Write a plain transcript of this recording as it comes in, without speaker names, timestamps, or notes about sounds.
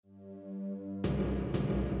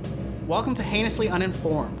Welcome to Heinously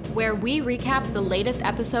Uninformed, where we recap the latest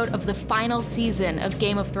episode of the final season of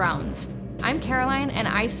Game of Thrones. I'm Caroline, and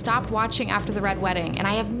I stopped watching after the Red Wedding, and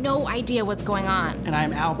I have no idea what's going on. And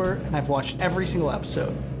I'm Albert, and I've watched every single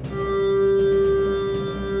episode.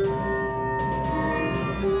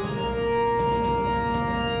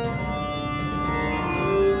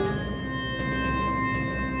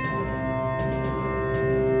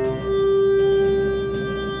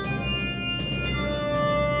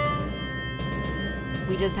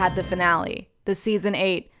 We just had the finale, the season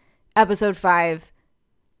 8, episode 5,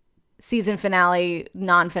 season finale,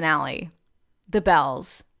 non-finale, the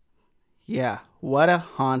bells. Yeah, what a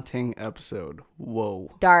haunting episode. Whoa.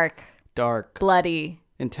 Dark, bloody,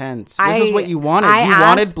 intense. This is what you wanted.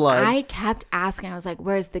 Wanted blood. I kept asking. I was like,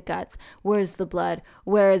 where's the guts? Where's the blood?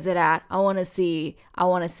 Where is it at? I want to see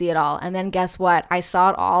it all. And then guess what? I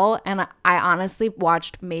saw it all, and I honestly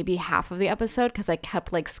watched maybe half of the episode because I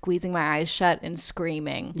kept like squeezing my eyes shut and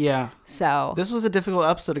screaming. Yeah. So this was a difficult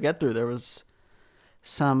episode to get through. There was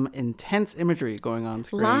some intense imagery going on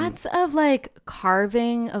screen. Lots of like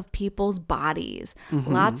carving of people's bodies.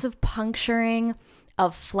 Mm-hmm. Lots of puncturing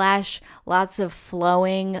of flesh, lots of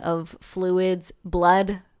flowing of fluids,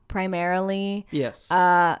 blood primarily. Yes.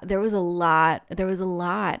 There was a lot. With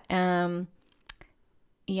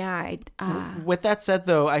that said,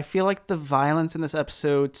 though, I feel like the violence in this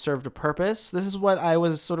episode served a purpose. This is what I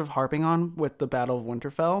was sort of harping on with the Battle of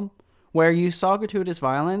Winterfell, where you saw gratuitous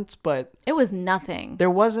violence, but it was nothing. There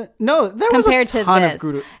wasn't. No, there compared was a ton to of this.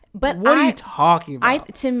 gratuitous. But what are you talking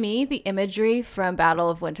about? To me, the imagery from Battle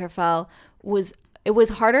of Winterfell was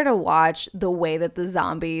harder to watch the way that the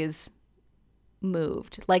zombies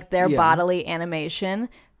moved, like their bodily animation.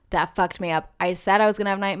 That fucked me up. I said I was going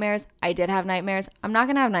to have nightmares. I did have nightmares. I'm not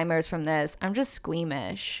going to have nightmares from this. I'm just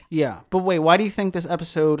squeamish. Yeah. But wait, why do you think this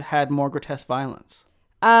episode had more grotesque violence?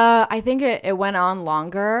 I think it went on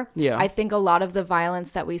longer. Yeah. I think a lot of the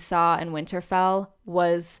violence that we saw in Winterfell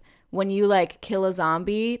was when you like kill a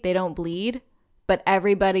zombie, they don't bleed. But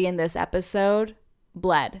everybody in this episode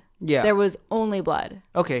bled. Yeah. There was only blood.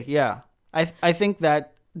 Okay, yeah. I think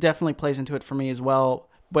that definitely plays into it for me as well.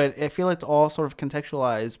 But I feel it's all sort of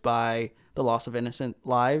contextualized by the loss of innocent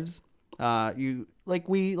lives. We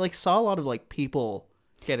saw a lot of like people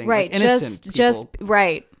getting right, like, innocent people. just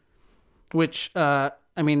right. Which I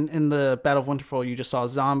mean, in the Battle of Winterfell, you just saw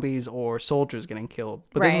zombies or soldiers getting killed.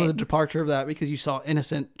 But this was a departure of that because you saw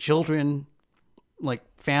innocent children, like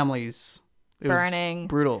families. It burning, was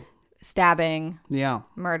brutal, stabbing,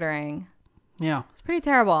 murdering. Yeah, it's pretty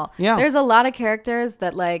terrible. Yeah, there's a lot of characters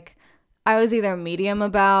that like I was either medium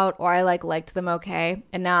about or I like liked them okay,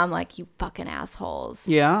 and now I'm like, you fucking assholes.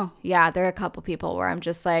 Yeah. There are a couple people where I'm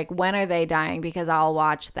just like, when are they dying? Because I'll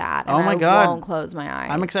watch that. And oh my God. I won't close my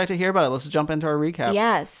eyes. I'm excited to hear about it. Let's jump into our recap.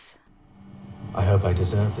 Yes. I hope I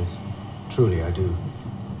deserve this. Truly, I do.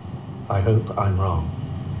 I hope I'm wrong.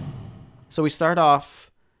 So we start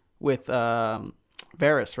off with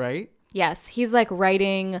Varys, right? Yes. He's like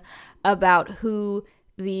writing about who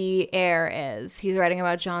the heir is. He's writing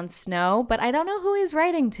about Jon Snow, but I don't know who he's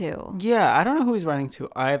writing to. Yeah, I don't know who he's writing to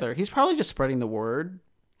either. He's probably just spreading the word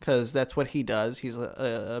because that's what he does. He's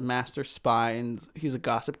a master spy and he's a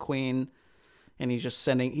gossip queen, and he's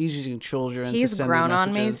using children to send grown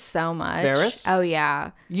messages. on me so much. Varys? Oh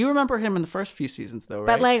yeah. You remember him in the first few seasons though, right?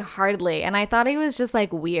 But like hardly. And I thought he was just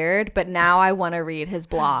like weird, but now I want to read his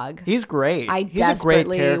blog. He's great. He's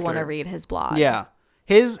desperately want to read his blog. Yeah.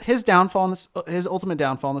 His downfall in this, his ultimate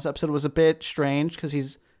downfall in this episode was a bit strange because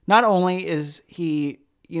he's not only is he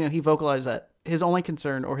vocalized that his only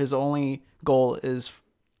concern or his only goal is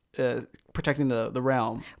protecting the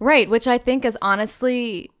realm, right? Which I think is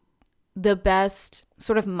honestly the best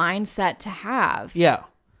sort of mindset to have. Yeah,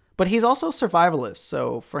 but he's also survivalist,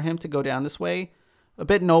 so for him to go down this way, a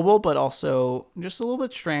bit noble, but also just a little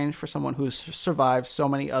bit strange for someone who's survived so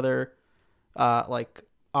many other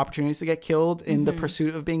opportunities to get killed in the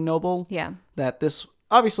pursuit of being noble. Yeah. That this,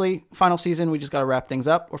 obviously, final season, we just got to wrap things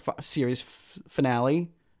up, or series finale.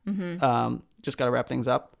 Just got to wrap things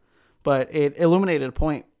up. But it illuminated a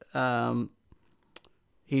point.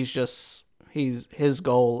 His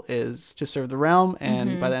goal is to serve the realm,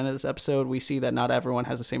 and by the end of this episode, we see that not everyone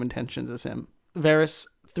has the same intentions as him. Varys,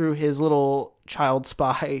 through his little child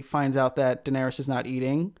spy, finds out that Daenerys is not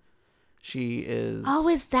eating. She is... Oh,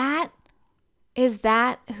 Is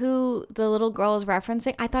that who the little girl is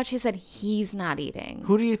referencing? I thought she said he's not eating.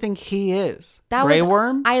 Who do you think he is? That Grey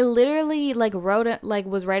Worm? I literally wrote it,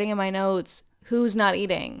 was writing in my notes, who's not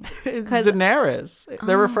eating? It's Daenerys.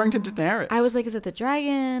 They're referring to Daenerys. I was like, is it the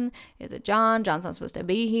dragon? Is it Jon? Jon's not supposed to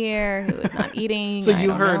be here. Who is not eating? So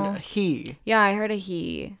you heard he. Yeah, I heard a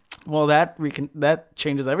he. Well, that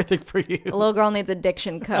changes everything for you. A little girl needs a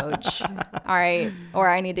diction coach. All right. Or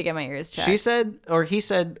I need to get my ears checked. He said,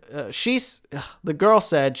 the girl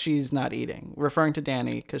said she's not eating, referring to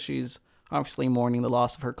Dany because she's obviously mourning the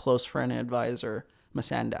loss of her close friend and advisor,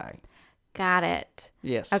 Missandei. Got it.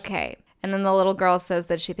 Yes. Okay. And then the little girl says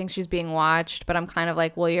that she thinks she's being watched, but I'm kind of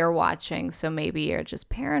like, well, you're watching, so maybe you're just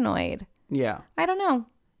paranoid. Yeah. I don't know.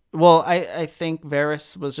 Well, I think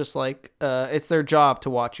Varys was just like, it's their job to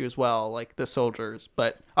watch you as well, like the soldiers.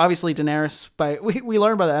 But obviously Daenerys, we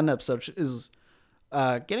learned by the end of the episode, is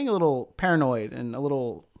getting a little paranoid and a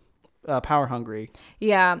little power hungry.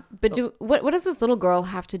 Yeah, but what does this little girl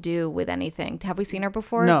have to do with anything? Have we seen her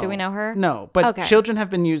before? No. Do we know her? No, but okay. Children have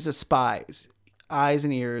been used as spies, eyes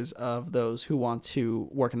and ears of those who want to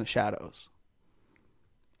work in the shadows.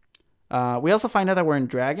 We also find out that we're in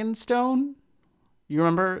Dragonstone. You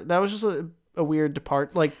remember that was just a weird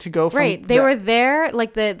depart, like to go from right. They were there,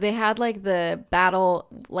 like they had like the battle,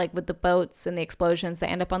 like with the boats and the explosions. They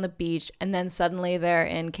end up on the beach, and then suddenly they're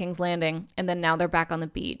in King's Landing, and then now they're back on the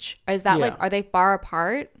beach. Is that like, are they far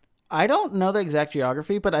apart? I don't know the exact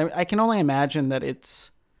geography, but I can only imagine that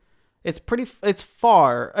it's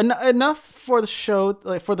far enough for the show,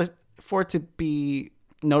 like for it to be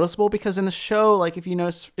noticeable, because in the show, like if you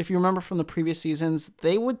remember from the previous seasons,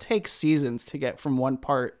 they would take seasons to get from one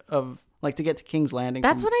part of, like, to get to King's Landing.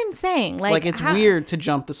 That's what I'm saying. Like it's weird to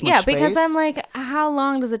jump this much space. Yeah, because I'm like, how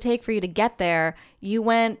long does it take for you to get there? You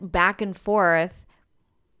went back and forth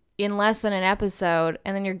in less than an episode,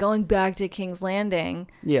 and then you're going back to King's Landing.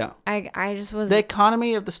 Yeah. I just was... The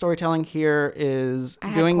economy of the storytelling here is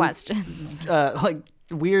doing questions. Like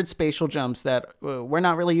weird spatial jumps that we're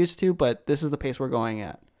not really used to, but this is the pace we're going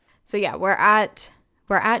at. So yeah, we're at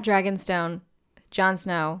Dragonstone. Jon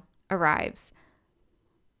Snow arrives.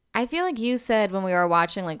 I feel like you said when we were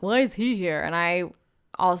watching, like, why is he here? And I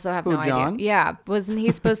also have no Jon? idea. Yeah, wasn't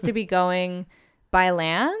he supposed to be going by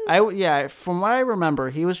land? From what I remember,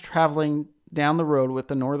 he was traveling down the road with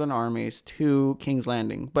the Northern armies to King's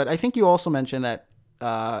Landing. But I think you also mentioned that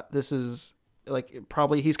this is like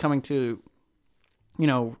probably he's coming to,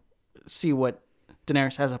 see what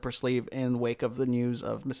Daenerys has up her sleeve in wake of the news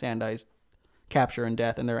of Missandei's capture and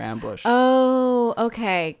death in their ambush. Oh,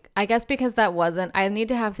 okay. I guess because I need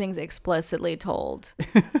to have things explicitly told.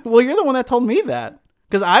 Well, you're the one that told me that.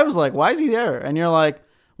 Because I was like, why is he there? And you're like,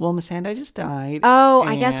 well, Missandei just died. Oh,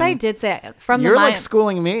 I guess I did say it. You're like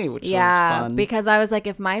schooling me, which is fun. Yeah, because I was like,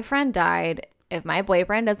 if my friend died, if my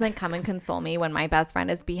boyfriend doesn't come and console me when my best friend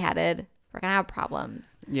is beheaded, we're going to have problems.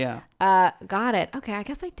 Yeah. Got it. Okay, I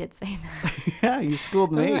guess I did say that. Yeah, you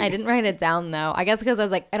schooled me. I didn't write it down, though. I guess because I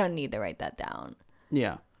was like, I don't need to write that down.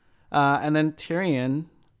 Yeah. And then Tyrion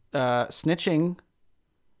snitching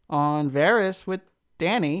on Varys with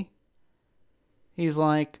Dany. He's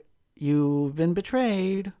like, you've been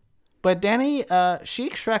betrayed. But Dany, she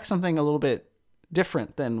extracts something a little bit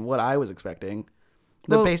different than what I was expecting.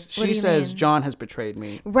 She says, Jon has betrayed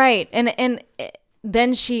me. Right. And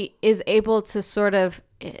then she is able to sort of,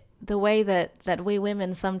 the way that we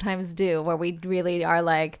women sometimes do, where we really are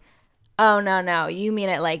like, oh, no, you mean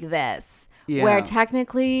it like this. Yeah. Where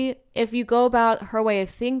technically, if you go about her way of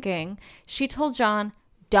thinking, she told Jon,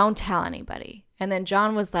 don't tell anybody. And then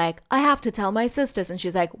Jon was like, I have to tell my sisters. And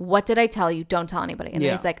she's like, what did I tell you? Don't tell anybody. And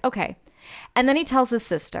then he's like, okay. And then he tells his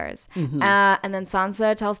sisters. Mm-hmm. And then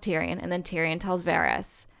Sansa tells Tyrion. And then Tyrion tells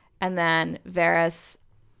Varys. And then Varys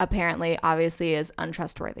apparently, obviously, is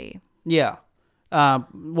untrustworthy. Yeah.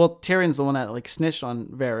 Well, Tyrion's the one that like snitched on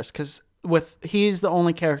Varys because he's the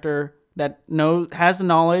only character that has the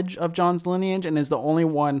knowledge of Jon's lineage and is the only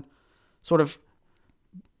one sort of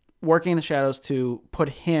working in the shadows to put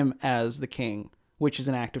him as the king, which is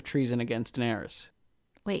an act of treason against Daenerys.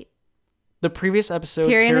 Wait. The previous episode,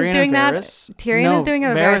 Tyrion is doing that. Tyrion is doing it.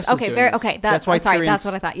 Varys okay. That's why. Sorry, that's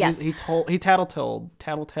what I thought. Yes, he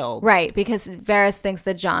tattletaled. Right, because Varys thinks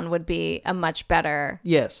that Jon would be a much better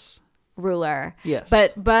ruler. Yes,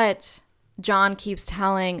 but Jon keeps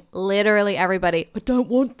telling literally everybody, "I don't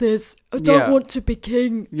want this. I don't want to be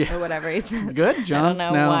king," or whatever he says. Good, Jon Snow. I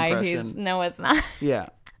don't know why impression. No, it's not. Yeah,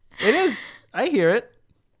 it is. I hear it.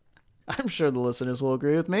 I'm sure the listeners will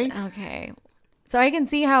agree with me. Okay. So I can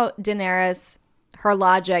see how Daenerys, her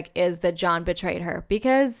logic is that Jon betrayed her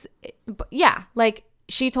because, like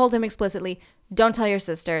she told him explicitly, don't tell your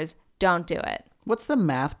sisters, don't do it. What's the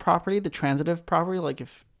math property, the transitive property? Like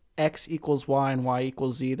if X equals Y and Y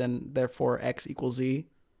equals Z, then therefore X equals Z. Do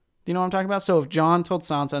you know what I'm talking about? So if Jon told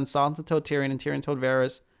Sansa and Sansa told Tyrion and Tyrion told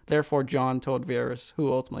Varys, therefore Jon told Varys,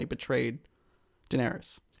 who ultimately betrayed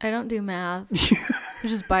Daenerys. I don't do math,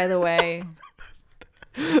 just by the way.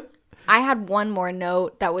 I had one more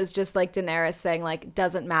note that was just like Daenerys saying like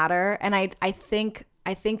doesn't matter, and I think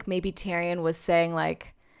maybe Tyrion was saying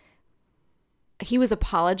like he was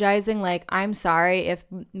apologizing like I'm sorry if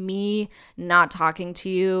me not talking to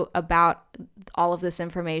you about all of this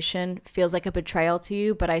information feels like a betrayal to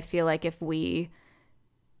you, but I feel like if we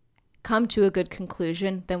come to a good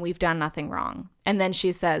conclusion, then we've done nothing wrong. And then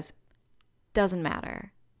she says, doesn't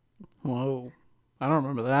matter. Whoa. I don't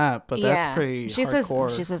remember that, but that's pretty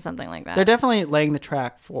hardcore. She says something like that. They're definitely laying the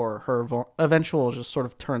track for her eventual just sort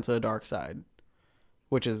of turn to the dark side,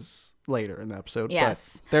 which is later in the episode.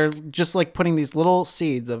 Yes. But they're just like putting these little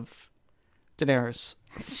seeds of Daenerys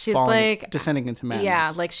descending into madness.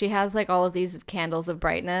 Yeah, like she has like all of these candles of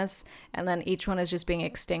brightness, and then each one is just being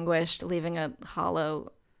extinguished, leaving a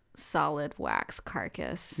hollow, solid wax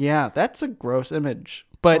carcass. Yeah, that's a gross image.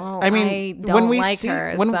 But well, I mean, when we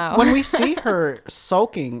see her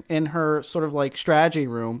sulking in her sort of like strategy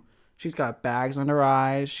room, she's got bags under her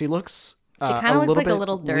eyes. She looks she kind of looks like a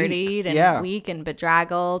little dirtied and weak and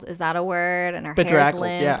bedraggled. Is that a word? And her hair's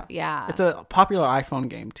limp. Yeah. It's a popular iPhone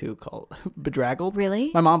game too called Bedraggled. Really?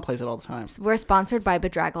 My mom plays it all the time. We're sponsored by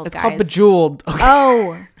Bedraggled, it's guys. called Bejeweled. Okay.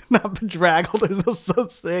 Oh. Not Bedraggled. There's no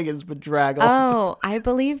such thing as Bedraggled. Oh, I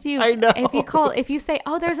believed you. I know. If you say,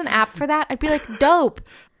 oh, there's an app for that, I'd be like, dope.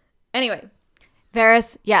 Anyway,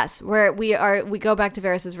 Varys, yes, we go back to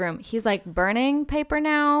Varys's room. He's like burning paper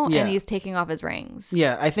now, and he's taking off his rings.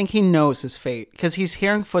 Yeah, I think he knows his fate because he's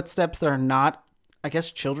hearing footsteps that are not, I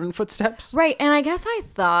guess, children footsteps. Right, and I guess I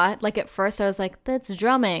thought, like at first I was like, that's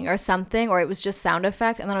drumming or something, or it was just sound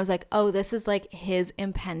effect, and then I was like, oh, this is like his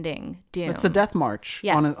impending doom. It's a death march.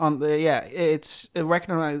 Yes.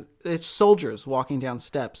 It's soldiers walking down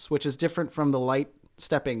steps, which is different from the light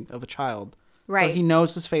stepping of a child. Right. So he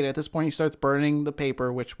knows his fate. At this point, he starts burning the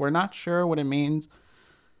paper, which we're not sure what it means.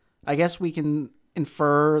 I guess we can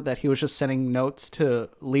infer that he was just sending notes to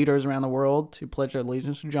leaders around the world to pledge their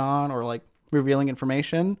allegiance to Jon or like revealing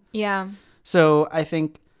information. Yeah. So I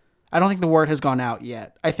don't think the word has gone out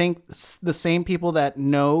yet. I think the same people that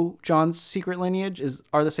know Jon's secret lineage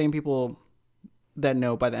are the same people that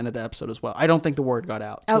know by the end of the episode as well. I don't think the word got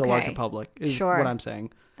out to the larger public is what I'm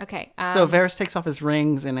saying. Okay. So Varys takes off his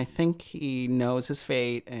rings, and I think he knows his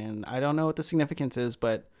fate, and I don't know what the significance is,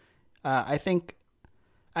 but I think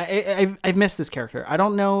I've missed this character. I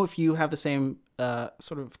don't know if you have the same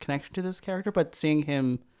sort of connection to this character, but seeing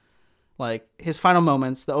him, like, his final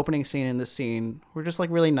moments, the opening scene and this scene, were just, like,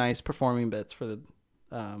 really nice performing bits for the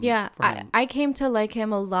I came to like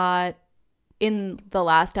him a lot in the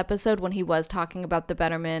last episode when he was talking about the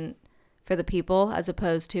betterment for the people as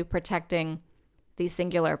opposed to protecting the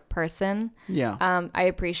singular person. Yeah. I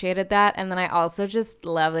appreciated that. And then I also just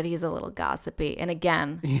love that he's a little gossipy. And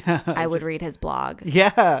again, I would read his blog.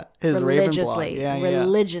 Yeah. His religiously. Raven blog.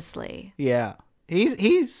 Religiously. Yeah.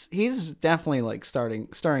 He's definitely like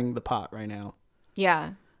stirring the pot right now.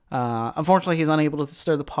 Yeah. Unfortunately, he's unable to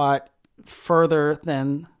stir the pot further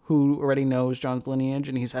than who already knows Jon's lineage,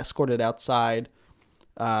 and he's escorted outside.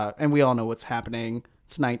 And we all know what's happening.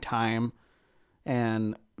 It's nighttime,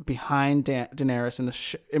 and behind Daenerys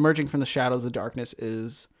and emerging from the shadows of darkness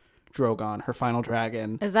is Drogon, her final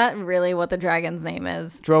dragon. Is that really what the dragon's name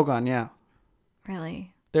is? Drogon, yeah.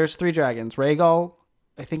 Really? There's 3 dragons: Rhaegal,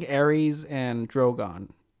 I think Aerys, and Drogon.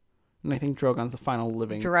 And I think Drogon's the final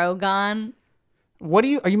living. Drogon? What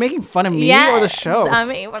are you making fun of me or the show? I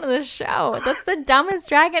mean, one of the show. That's the dumbest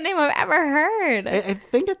dragon name I've ever heard. I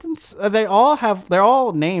think they're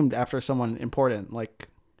all named after someone important, like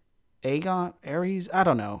Aegon, Aerys. I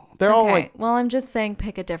don't know. They're all like. Well, I'm just saying,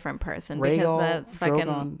 pick a different person Rhaegal, because that's fucking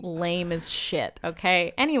Drogon. lame as shit.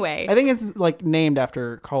 Okay. Anyway. I think it's like named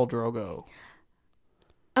after Khal Drogo.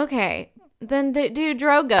 Okay, then do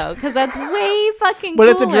Drogo because that's way fucking. But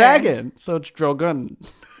cooler. it's a dragon, so it's Drogon.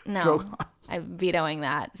 No. Drogon. I'm vetoing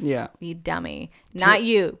that. Yeah. You dummy. Not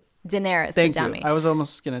you. Daenerys, Thank the dummy. you. I was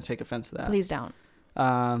almost going to take offense to that. Please don't.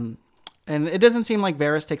 And it doesn't seem like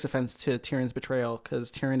Varys takes offense to Tyrion's betrayal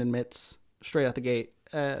because Tyrion admits straight out the gate.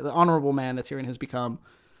 The honorable man that Tyrion has become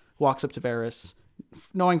walks up to Varys,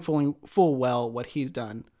 knowing full well what he's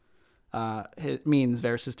done. It means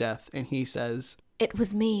Varys' death. And he says, "It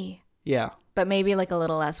was me." Yeah. But maybe like a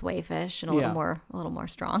little less wayfish and a little more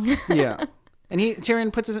strong. Yeah. And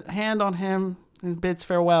Tyrion puts his hand on him and bids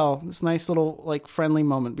farewell. This nice little like friendly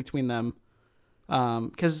moment between them.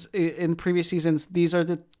 Because in previous seasons, these are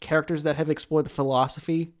the characters that have explored the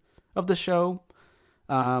philosophy of the show.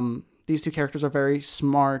 These 2 characters are very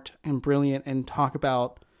smart and brilliant and talk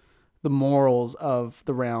about the morals of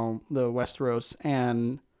the realm, the Westeros,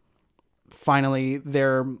 and finally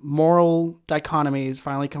their moral dichotomy is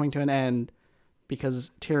finally coming to an end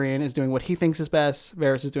because Tyrion is doing what he thinks is best.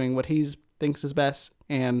 Varys is doing what he thinks is best.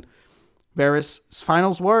 And Varys'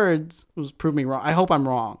 final words was, prove me wrong. I hope I'm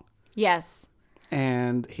wrong. Yes.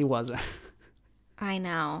 And he wasn't. I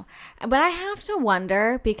know. But I have to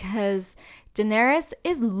wonder because Daenerys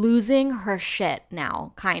is losing her shit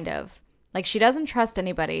now, kind of. Like, she doesn't trust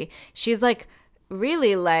anybody. She's, like,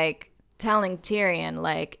 really, like, telling Tyrion,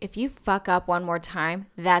 like, if you fuck up one more time,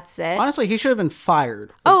 that's it. Honestly, he should have been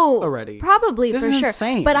fired already. Probably, this for is sure.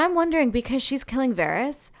 insane. But I'm wondering, because she's killing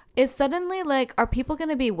Varys, is suddenly, like, are people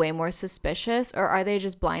going to be way more suspicious, or are they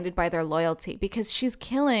just blinded by their loyalty? Because she's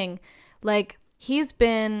killing, like, he's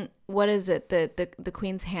been, what is it, the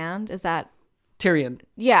Queen's Hand? Is that... Tyrion.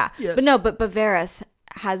 Yeah. Yes. But no, but Varys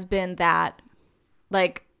has been that,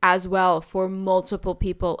 like, as well for multiple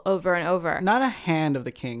people over and over. Not a hand of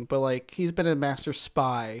the king, but like he's been a master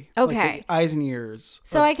spy. Okay. Like, eyes and ears.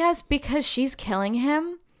 So I guess because she's killing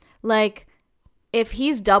him, like, if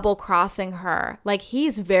he's double crossing her, like,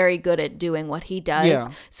 he's very good at doing what he does. Yeah.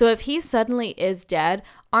 So if he suddenly is dead,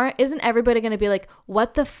 isn't everybody going to be like,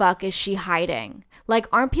 what the fuck is she hiding? Like,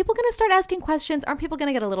 aren't people going to start asking questions? Aren't people going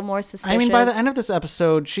to get a little more suspicious? I mean, by the end of this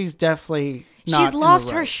episode, she's definitely not She's lost in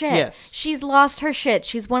the her right. shit. Yes. She's lost her shit.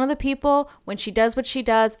 She's one of the people, when she does what she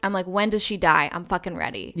does, I'm like, when does she die? I'm fucking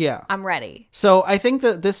ready. Yeah. I'm ready. So I think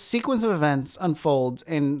that this sequence of events unfolds,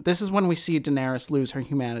 and this is when we see Daenerys lose her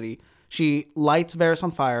humanity. She lights Varys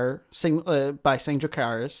on fire by saying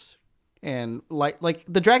Dracarys, and like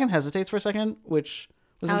the dragon hesitates for a second, which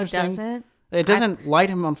was interesting. Does it? It doesn't light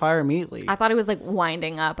him on fire immediately. I thought he was like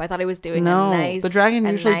winding up. I thought he was doing a nice. The dragon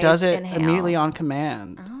usually nice does it inhale. immediately on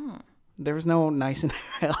command. Oh. There was no nice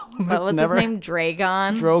inhale. What was his name?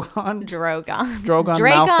 Dragon? Drogon. Drogon. Drogon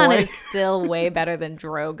Dragon Malfoy. is still way better than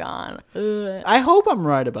Drogon. Ugh. I hope I'm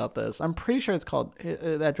right about this. I'm pretty sure it's called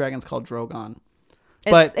that dragon's called Drogon.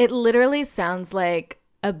 But It literally sounds like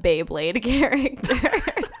a Beyblade character.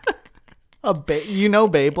 you know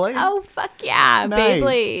Beyblade? Oh, fuck yeah. Nice.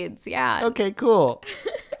 Beyblades. Yeah. Okay, cool.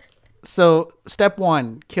 So, step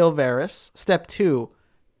 1, kill Varys. Step 2,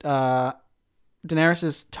 Daenerys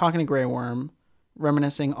is talking to Grey Worm,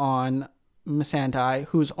 reminiscing on Missandei,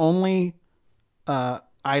 whose only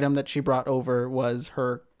item that she brought over was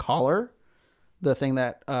her collar, the thing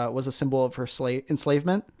that was a symbol of her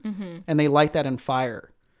enslavement, and they light that in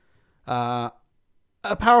fire.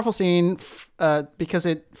 A powerful scene because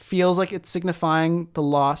it feels like it's signifying the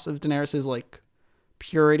loss of Daenerys's like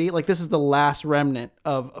purity. Like, this is the last remnant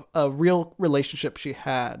of a real relationship she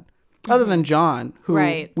had, other than Jon,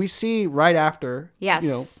 who we see right after.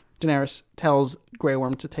 Yes. Daenerys tells Grey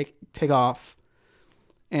Worm to take off,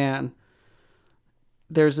 and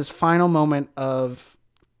there's this final moment of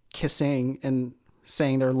kissing and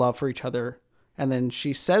saying their love for each other, and then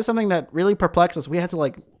she says something that really perplexes us. We had to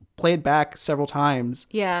like play it back several times.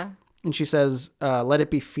 Yeah. And she says, let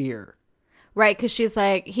it be fear. Right, because she's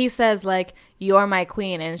like, he says like, you're my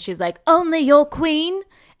queen, and she's like, only your queen?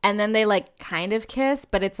 And then they like kind of kiss,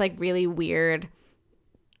 but it's like really weird,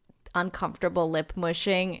 uncomfortable lip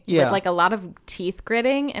mushing with like a lot of teeth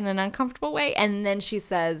gritting in an uncomfortable way. And then she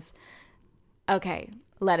says, okay,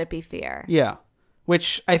 let it be fear. Yeah.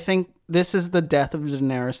 Which I think this is the death of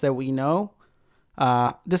Daenerys that we know.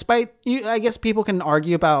 Despite, I guess people can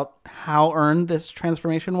argue about how earned this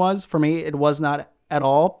transformation was. For me, it was not at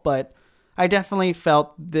all, but I definitely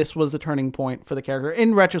felt this was the turning point for the character.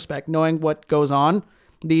 In retrospect, knowing what goes on,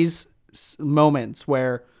 these moments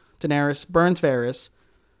where Daenerys burns Varys,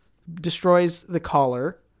 destroys the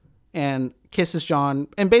collar, and kisses Jon,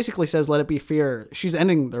 and basically says, let it be fear. She's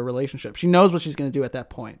ending their relationship. She knows what she's going to do at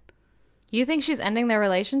that point. You think she's ending their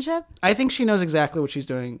relationship? I think she knows exactly what she's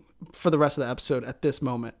doing for the rest of the episode at this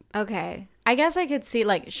moment. Okay. I guess I could see,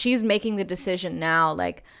 like, she's making the decision now,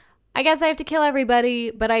 like, I guess I have to kill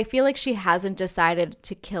everybody, but I feel like she hasn't decided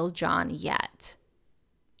to kill Jon yet.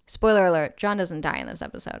 Spoiler alert, Jon doesn't die in this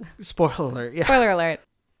episode. Spoiler alert, yeah. Spoiler alert.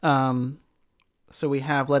 So we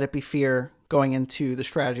have Let It Be Fear going into the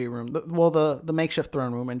strategy room. The makeshift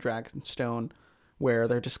throne room in Dragonstone, where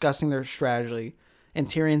they're discussing their strategy. And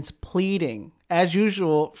Tyrion's pleading, as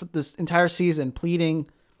usual for this entire season, pleading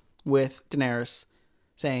with Daenerys,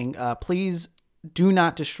 saying, please do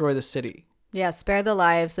not destroy the city. Yeah, spare the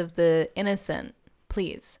lives of the innocent,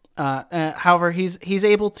 please. However, he's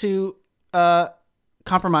able to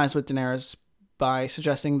compromise with Daenerys by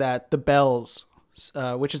suggesting that the bells,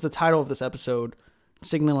 which is the title of this episode,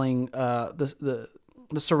 signaling the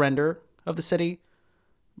surrender of the city,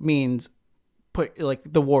 means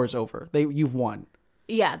the war's over. You've won.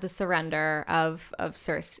 Yeah, the surrender of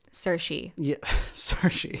Cersei. Yeah,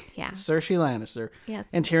 Cersei. Yeah. Cersei Lannister. Yes.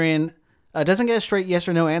 And Tyrion Doesn't get a straight yes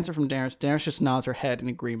or no answer from Daenerys. Daenerys just nods her head in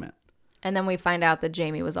agreement. And then we find out that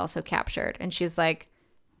Jaime was also captured. And she's like,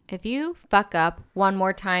 if you fuck up one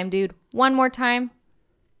more time, dude, one more time,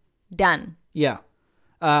 done. Yeah.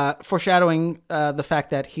 Foreshadowing the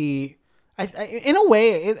fact that he, in a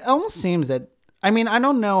way, it almost seems that, I mean, I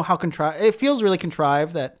don't know how contrived, it feels really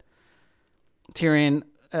contrived that Tyrion,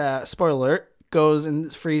 spoiler alert, goes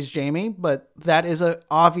and frees Jaime, but that is an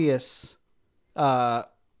obvious, Jaime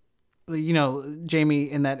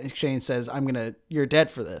in that exchange says, you're dead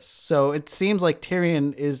for this. So it seems like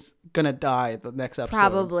Tyrion is going to die the next episode.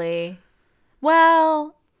 Probably.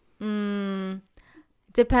 Well,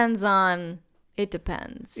 depends. Okay,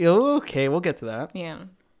 we'll get to that. Yeah.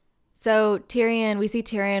 So we see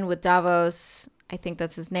Tyrion with Davos. I think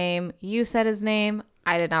that's his name. You said his name.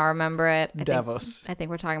 I did not remember it. Davos. I think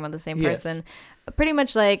we're talking about the same person. Yes. Pretty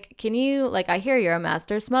much like, I hear you're a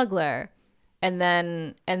master smuggler. And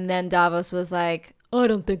then Davos was like, I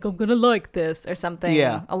don't think I'm going to like this or something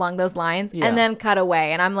along those lines. Yeah. And then cut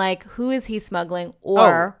away. And I'm like, who is he smuggling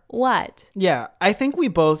or what? Yeah. I think we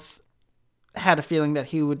both had a feeling that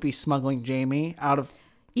he would be smuggling Jaime out of...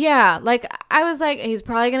 Yeah. Like, I was like, he's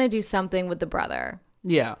probably going to do something with the brother.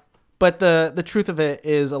 Yeah. But the truth of it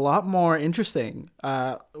is a lot more interesting.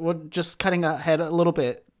 We're just cutting ahead a little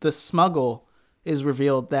bit. The smuggle is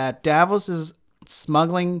revealed that Davos is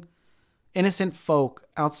smuggling innocent folk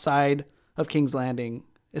outside of King's Landing,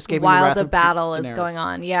 escaping while the battle is going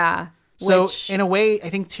on. Yeah. So in a way, I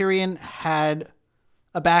think Tyrion had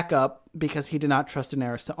a backup because he did not trust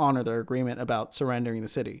Daenerys to honor their agreement about surrendering the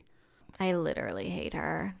city. I literally hate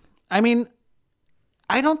her. I mean,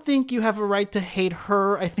 I don't think you have a right to hate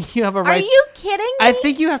her. I think you have a right... Are you kidding me? I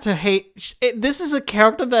think you have to hate... This is a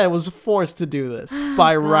character that was forced to do this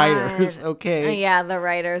by writers, okay? Yeah, the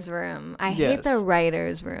writer's room. I hate the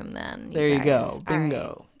writer's room then. There you go.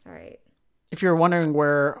 Bingo. All right. If you're wondering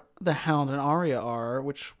where the Hound and Arya are,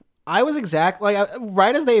 which I was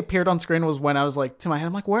right as they appeared on screen was when I was like, to my head,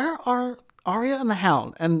 I'm like, where are Arya and the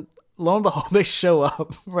Hound? And lo and behold, they show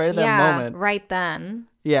up right at that moment. Right then.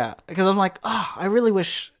 Yeah, because I'm like, I really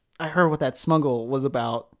wish I heard what that smuggle was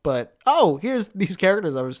about. But, here's these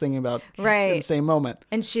characters I was thinking about in the same moment.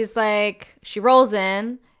 And she's like, she rolls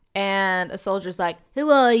in and a soldier's like,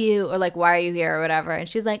 who are you? Or like, why are you here or whatever? And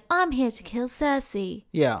she's like, I'm here to kill Cersei.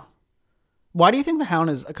 Yeah. Why do you think the Hound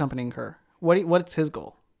is accompanying her? What's his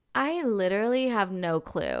goal? I literally have no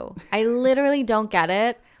clue. I literally don't get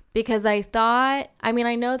it because I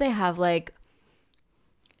know they have like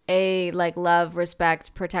a like love,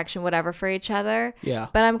 respect, protection, whatever for each other. Yeah.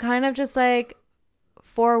 But I'm kind of just like,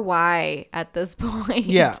 for why at this point?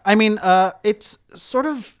 Yeah. I mean, it's sort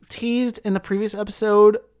of teased in the previous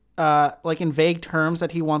episode, like in vague terms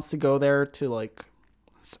that he wants to go there to like,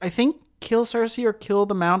 I think kill Cersei or kill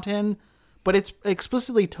the Mountain, but it's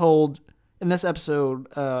explicitly told in this episode,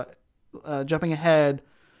 jumping ahead,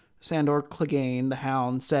 Sandor Clegane, the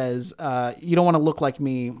Hound, says, you don't want to look like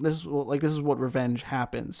me. This is what revenge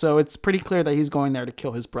happens. So it's pretty clear that he's going there to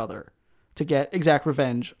kill his brother, to get exact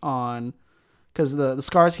revenge on, because the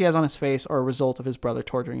scars he has on his face are a result of his brother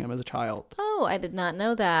torturing him as a child. Oh, I did not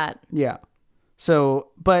know that. Yeah. So,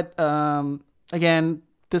 but again,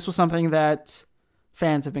 this was something that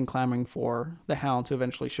fans have been clamoring for, the Hound to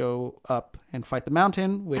eventually show up and fight the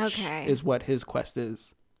Mountain, which is what his quest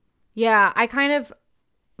is. Yeah, I kind of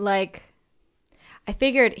like, I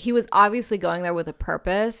figured he was obviously going there with a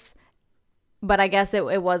purpose, but I guess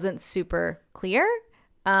it wasn't super clear.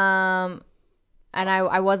 And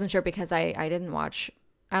I wasn't sure because I didn't watch,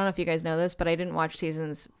 I don't know if you guys know this, but I didn't watch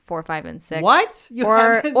seasons 4, 5, and 6. What?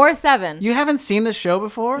 Or 7. You haven't seen this show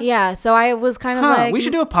before? Yeah, so I was kind of like... We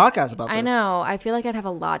should do a podcast about this. I know. I feel like I'd have a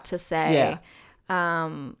lot to say. Yeah.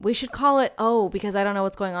 We should call it, because I don't know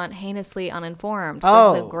what's going on, Heinously Uninformed.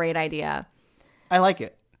 That's a great idea. I like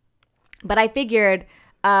it. But I figured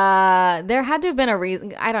there had to have been a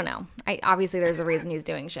reason. I don't know. Obviously, there's a reason he's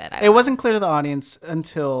doing shit. It wasn't clear to the audience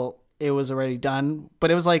until it was already done.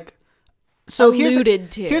 But it was like... So here's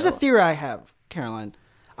a theory I have, Caroline.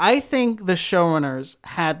 I think the showrunners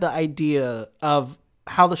had the idea of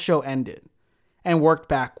how the show ended and worked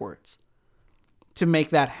backwards to make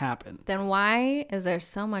that happen. Then why is there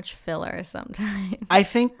so much filler sometimes? I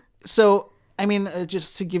think so. I mean,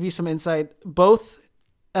 just to give you some insight, both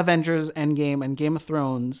Avengers Endgame and Game of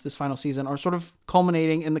Thrones this final season are sort of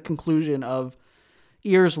culminating in the conclusion of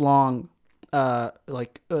years-long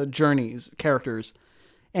journeys, characters.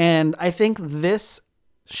 And I think this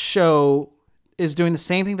show is doing the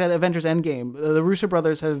same thing that Avengers Endgame. The Russo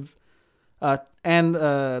brothers have, and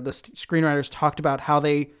the screenwriters talked about how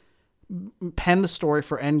they penned the story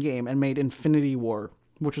for Endgame and made Infinity War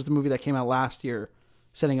which was the movie that came out last year,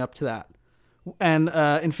 setting up to that. And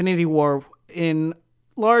Infinity War, in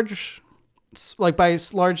large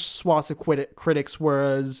swaths of critics,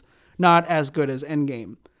 was not as good as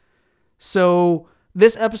Endgame. So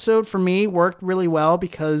this episode for me worked really well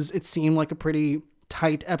because it seemed like a pretty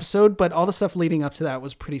tight episode, but all the stuff leading up to that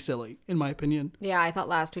was pretty silly, in my opinion. Yeah, I thought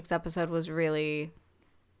last week's episode was really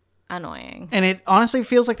annoying. And it honestly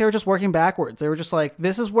feels like they were just working backwards. They were just like,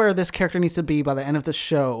 this is where this character needs to be by the end of the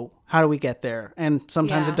show. How do we get there? And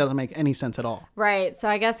sometimes it doesn't make any sense at all. Right. So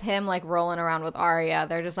I guess him like rolling around with Arya,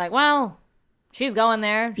 they're just like, well, she's going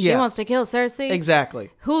there. She wants to kill Cersei.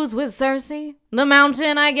 Exactly. Who's with Cersei? The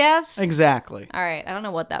Mountain, I guess. Exactly. All right. I don't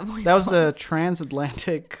know what that voice was. That was the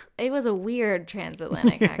transatlantic. It was a weird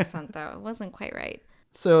transatlantic accent, though. It wasn't quite right.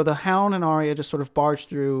 So the Hound and Arya just sort of barge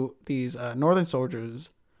through these northern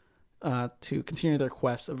soldiers to continue their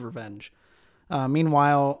quest of revenge.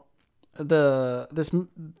 Meanwhile, the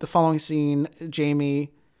following scene,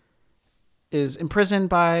 Jaime is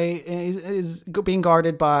imprisoned is being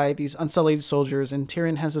guarded by these unsullied soldiers, and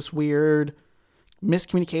Tyrion has this weird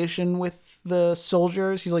miscommunication with the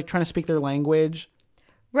soldiers. He's like trying to speak their language.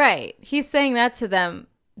 Right. He's saying that to them,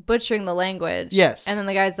 butchering the language. Yes. And then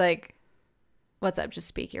the guy's like, what's up? Just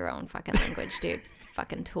speak your own fucking language, dude.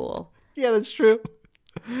 Fucking tool. Yeah, that's true.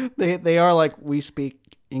 They are like, we speak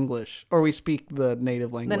English, or we speak the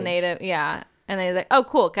native language. The native, yeah. And then he's like, oh,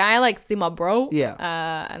 cool. Can I like see my bro?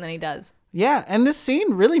 Yeah. And then he does. Yeah, and this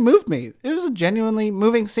scene really moved me. It was a genuinely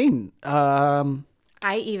moving scene.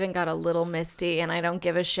 I even got a little misty, and I don't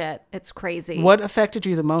give a shit. It's crazy. What affected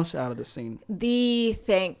you the most out of the scene? The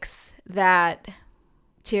thanks that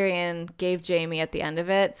Tyrion gave Jaime at the end of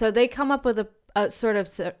it. So they come up with a sort of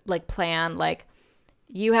like plan, like,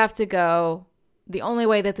 you have to go. The only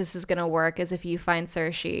way that this is going to work is if you find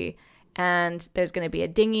Cersei, and there's going to be a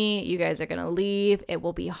dinghy. You guys are going to leave. It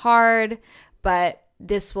will be hard, but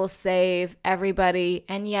this will save everybody.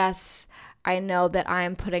 And yes, I know that Tyrion,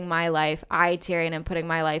 am putting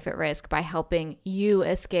my life at risk by helping you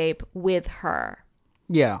escape with her.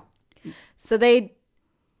 Yeah. So they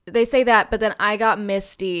say that, but then I got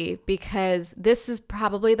misty because this is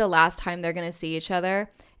probably the last time they're going to see each other.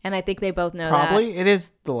 And I think they both know that. Probably. It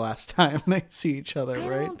is the last time they see each other,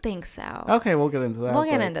 right? I don't think so. Okay, we'll get into that. We'll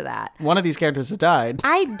get into that. One of these characters has died.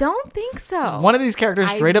 I don't think so. One of these characters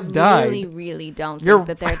straight up died. I really, really don't think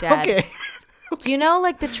that they're dead. Okay. Do you know,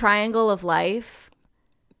 like, the Triangle of Life?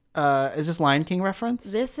 Is this Lion King reference?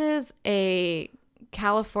 This is a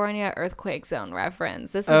California earthquake zone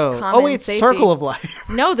reference. This is common Oh, wait, it's safety. Circle of Life.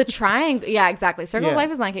 No, the triangle. Yeah, exactly. Circle of Life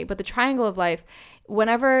is Lion King, but the Triangle of Life,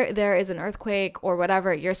 whenever there is an earthquake or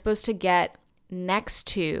whatever, you're supposed to get next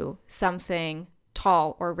to something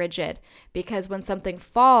tall or rigid, because when something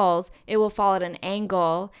falls, it will fall at an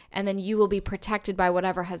angle, and then you will be protected by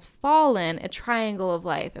whatever has fallen. A triangle of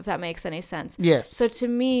life, if that makes any sense. Yes. So to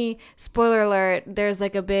me, spoiler alert, there's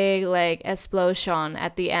like a big like explosion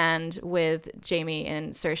at the end with Jaime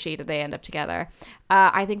and Cersei that they end up together.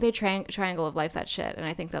 I think they triangle of life that shit, and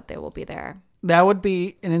I think that they will be there. That would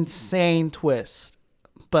be an insane twist,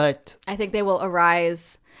 but I think they will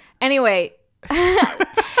arise. Anyway,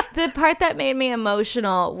 the part that made me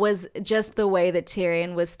emotional was just the way that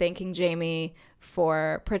Tyrion was thanking Jaime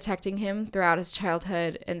for protecting him throughout his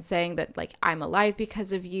childhood and saying that, like, I'm alive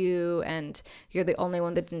because of you and you're the only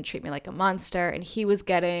one that didn't treat me like a monster. And he was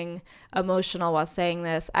getting emotional while saying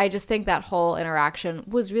this. I just think that whole interaction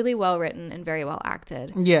was really well written and very well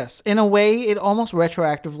acted. Yes. In a way, it almost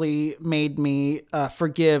retroactively made me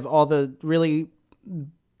forgive all the really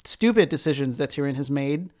stupid decisions that Tyrion has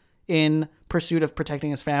made in pursuit of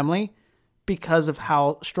protecting his family because of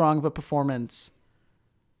how strong of a performance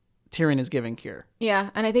Tyrion is giving here. Yeah,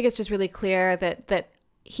 and I think it's just really clear that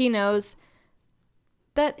he knows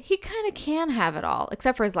that he kind of can have it all,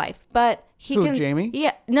 except for his life. But he can... Jaime?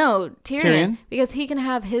 Yeah, no, Tyrion. Because he can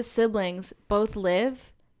have his siblings both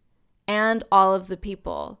live and all of the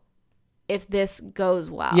people if this goes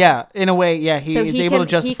well. Yeah, in a way, yeah, he is able to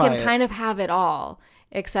justify it. He can kind of have it all,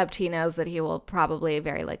 except he knows that he will probably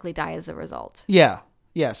very likely die as a result. Yeah,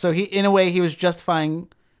 yeah. So he, in a way, he was justifying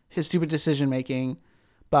his stupid decision making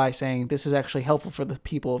by saying this is actually helpful for the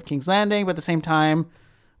people of King's Landing, but at the same time,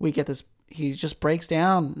 we get this. He just breaks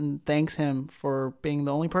down and thanks him for being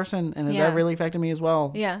the only person, and that really affected me as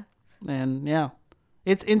well. Yeah, and yeah,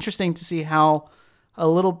 it's interesting to see how a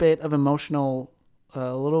little bit of emotional,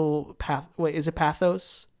 is it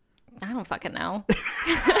pathos? I don't fucking know.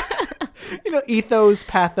 You know, ethos,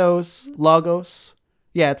 pathos, logos.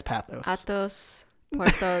 Yeah, it's pathos. Athos,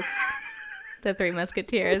 Porthos, the Three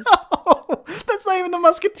Musketeers. No. That's not even the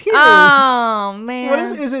Musketeers. Oh, man. What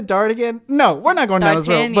is it Dart again? No, we're not going down this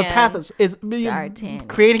road. But Pathos is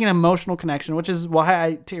creating an emotional connection, which is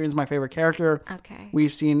why Tyrion's my favorite character. Okay.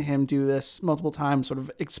 We've seen him do this multiple times, sort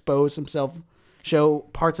of expose himself, show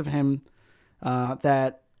parts of him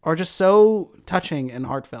that are just so touching and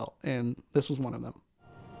heartfelt, and this was one of them.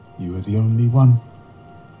 You were the only one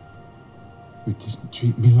who didn't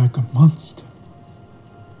treat me like a monster.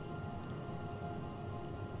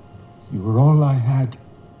 You were all I had.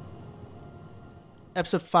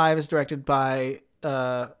 Episode 5 is directed by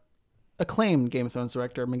acclaimed Game of Thrones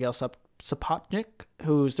director Miguel Sapochnik,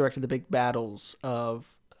 who's directed the big battles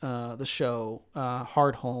of the show,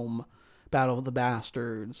 Hardhome, Battle of the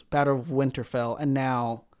Bastards, Battle of Winterfell, and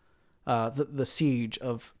now the Siege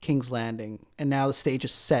of King's Landing. And now the stage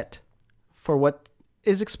is set for what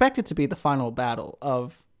is expected to be the final battle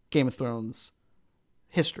of Game of Thrones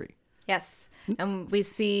history. Yes. And we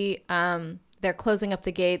see they're closing up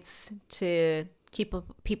the gates to keep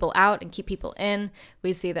people out and keep people in.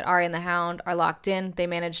 We see that Arya and the Hound are locked in. They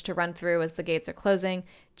manage to run through as the gates are closing.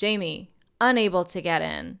 Jaime, unable to get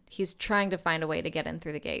in. He's trying to find a way to get in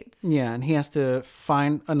through the gates. Yeah, and he has to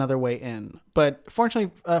find another way in. But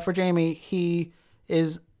fortunately for Jaime, he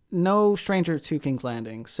is no stranger to King's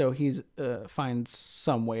Landing, so he's finds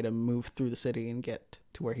some way to move through the city and get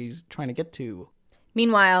to where he's trying to get to.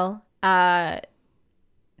 Meanwhile,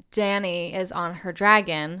 Dany is on her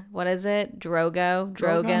dragon. What is it? Drogon,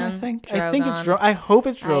 I think it's I hope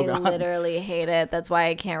it's Drogon. I literally hate it. That's why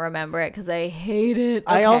I can't remember it, because I hate it.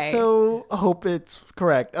 Okay. I also hope it's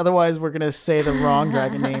correct. Otherwise, we're going to say the wrong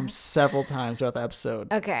dragon name several times throughout the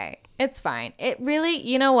episode. Okay, it's fine. It really,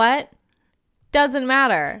 you know what? Doesn't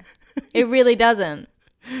matter. It really doesn't.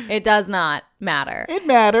 It does not matter. It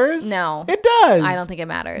matters. No. It does. I don't think it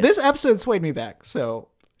matters. This episode swayed me back, so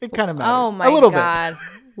it kind of matters. Oh my God.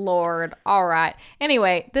 Lord. All right.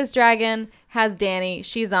 Anyway, this dragon has Dany.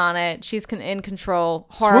 She's on it. She's in control.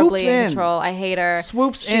 Horribly in control. I hate her.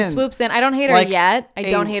 She swoops in. I don't hate her yet. I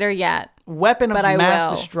don't hate her yet. Weapon of mass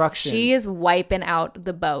destruction. She is wiping out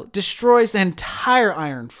the boat. Destroys the entire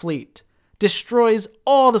Iron Fleet. Destroys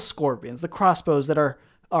all the scorpions, the crossbows that are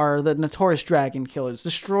the notorious dragon killers.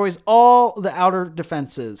 Destroys all the outer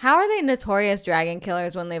defenses. How are they notorious dragon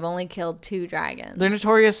killers when they've only killed 2 dragons? They're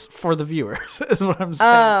notorious for the viewers, is what I'm saying.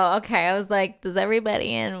 Oh, okay. I was like, does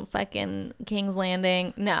everybody in fucking King's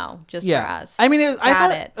Landing? No, just for us. I mean, I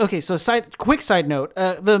thought it. Okay, so quick side note.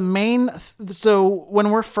 So when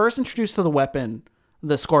we're first introduced to the weapon,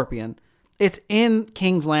 the scorpion, it's in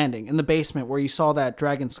King's Landing, in the basement where you saw that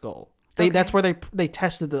dragon skull. That's where they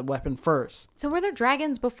tested the weapon first. So were there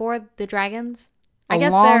dragons before the dragons? I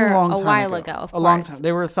guess they're a while ago, of course. A long time.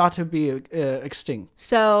 They were thought to be extinct.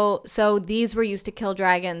 So these were used to kill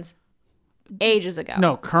dragons ages ago.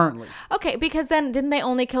 No, currently. Okay, because then didn't they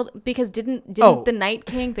only kill didn't the Night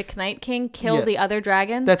King kill the other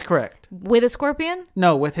dragon? That's correct. With a scorpion?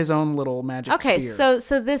 No, with his own little magic spear. Okay, so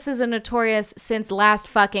this is a notorious since last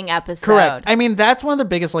fucking episode. Correct. I mean, that's one of the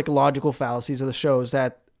biggest logical fallacies of the show is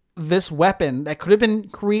that this weapon that could have been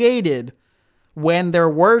created when there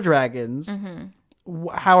were dragons,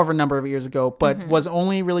 however number of years ago, but was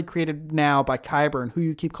only really created now by Qyburn, who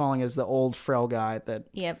you keep calling as the old frail guy.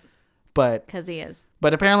 Yep. But because he is.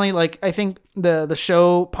 But apparently, I think the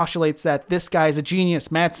show postulates that this guy is a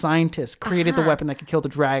genius, mad scientist, created the weapon that could kill the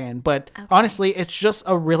dragon. But honestly, it's just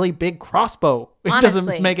a really big crossbow. It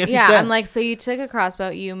doesn't make any sense. Yeah, I'm like, so you took a crossbow,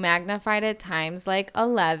 you magnified it times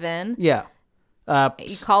 11. Yeah.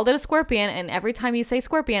 You called it a scorpion, and every time you say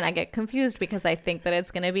scorpion, I get confused because I think that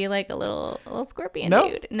it's going to be like a little scorpion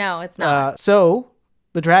dude. No, it's not. So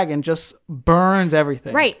the dragon just burns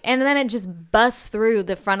everything. Right, and then it just busts through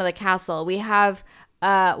the front of the castle. We have,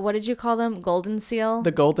 what did you call them? Golden Seal?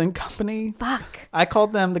 The Golden Company? Fuck. I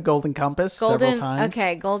called them the Golden Compass several times.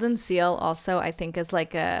 Okay, Golden Seal also I think is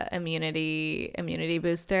like a immunity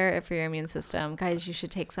booster for your immune system. Guys, you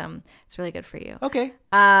should take some. It's really good for you. Okay.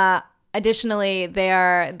 Additionally, they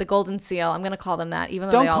are the Golden Seal. I'm going to call them that, even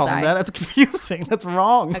though Don't they all call die. them that. That's confusing. That's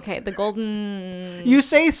wrong. Okay, the Golden... You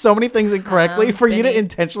say so many things incorrectly. For you to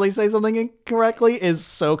intentionally say something incorrectly is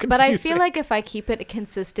so confusing. But I feel like if I keep it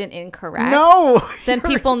consistent incorrect, then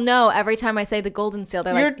people know every time I say the Golden Seal,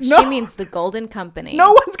 they're like, she means the Golden Company.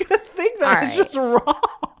 No one's going to think that. It's just wrong.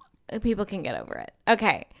 People can get over it.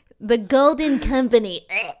 Okay. The Golden Company.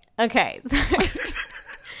 Okay, sorry.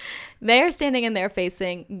 They're standing and they're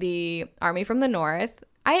facing the army from the north.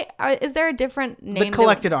 Is there a different name? The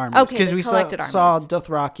collected armies. Okay, because we saw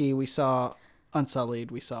Dothraki. We saw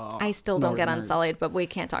Unsullied. We saw. I still don't get Northerners. Unsullied, but we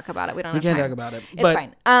can't talk about it. We don't We have can't time. talk about it. It's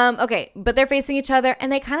fine. Okay, but they're facing each other,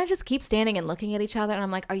 and they kind of just keep standing and looking at each other, and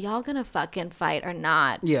I'm like, are y'all gonna fucking fight or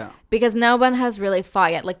not? Yeah. Because no one has really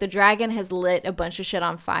fought yet. Like, the dragon has lit a bunch of shit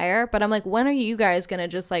on fire, but I'm like, when are you guys gonna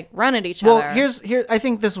just like run at each other? Well, here. I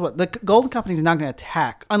think this is what the Golden Company is not going to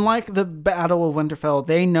attack. Unlike the Battle of Winterfell,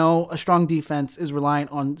 they know a strong defense is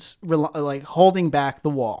reliant on like holding back the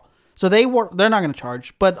wall. So they're not going to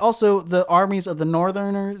charge. But also the armies of the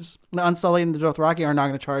Northerners, the Unsullied and the Dothraki, are not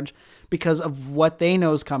going to charge because of what they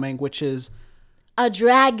know is coming, which is a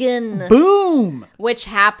dragon. boom, Which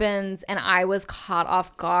happens, and I was caught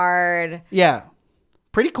off guard. Yeah,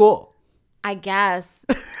 pretty cool. I guess.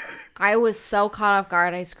 I was so caught off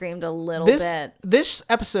guard, I screamed a little bit. This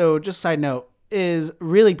episode, just a side note, is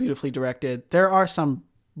really beautifully directed. There are some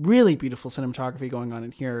really beautiful cinematography going on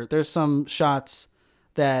in here. There's some shots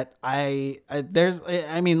that like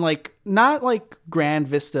not like grand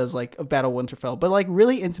vistas like of Battle of Winterfell, but like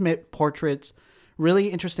really intimate portraits, really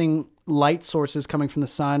interesting light sources coming from the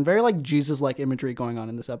sun, very like Jesus-like imagery going on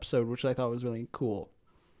in this episode, which I thought was really cool.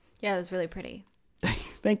 Yeah, it was really pretty.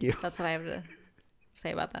 Thank you. That's what I have to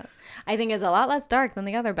say about that. I think it's a lot less dark than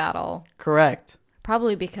the other battle. Correct.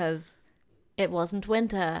 Probably because it wasn't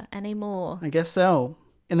winter anymore. I guess so.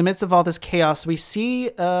 In the midst of all this chaos, we see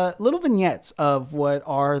little vignettes of what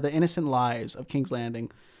are the innocent lives of King's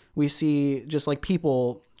Landing. We see just like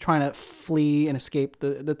people trying to flee and escape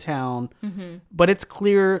the town. Mm-hmm. But it's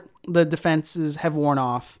clear the defenses have worn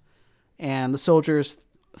off and the soldiers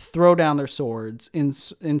throw down their swords in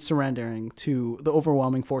surrendering to the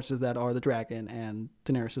overwhelming forces that are the dragon and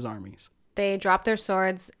Daenerys' armies. They drop their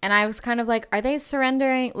swords, and I was kind of like, are they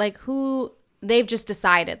surrendering? Like, who? They've just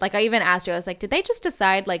decided. Like, I even asked you, I was like, did they just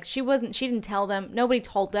decide? Like, she didn't tell them. Nobody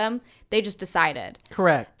told them. They just decided.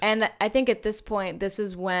 Correct. And I think at this point, this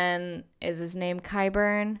is when, is his name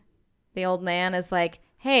Qyburn? The old man is like,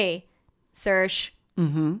 hey, Sersh,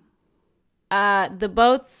 the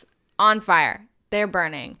boat's on fire. They're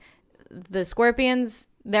burning. The scorpions,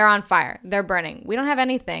 they're on fire. They're burning. We don't have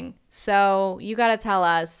anything. So you got to tell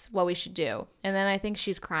us what we should do. And then I think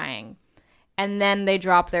she's crying. And then they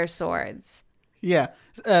drop their swords. Yeah.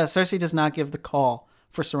 Cersei does not give the call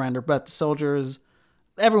for surrender, but the soldiers,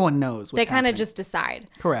 everyone knows what's They kind of happening. just decide.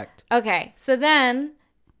 Correct. Okay. So then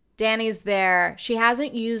Dany's there. She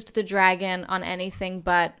hasn't used the dragon on anything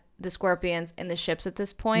but the scorpions and the ships at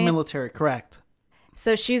this point. Military, correct.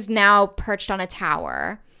 So she's now perched on a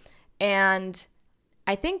tower. And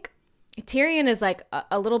I think Tyrion is like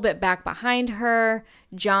a little bit back behind her.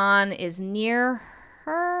 Jon is near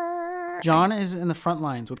her. Jon is in the front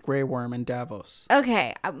lines with Grey Worm and Davos.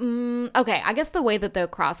 Okay. Okay. I guess the way that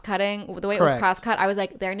it was Correct. cross-cut, I was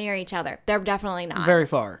like, they're near each other. They're definitely not. Very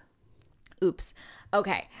far. Oops.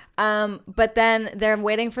 Okay. But then they're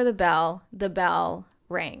waiting for the bell. The bell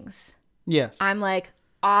rings. Yes. I'm like,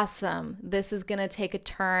 awesome. This is going to take a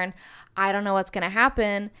turn. I don't know what's going to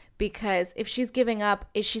happen because if she's giving up,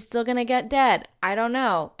 is she still going to get dead? I don't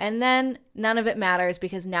know. And then none of it matters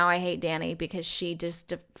because now I hate Dany because she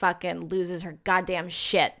just fucking loses her goddamn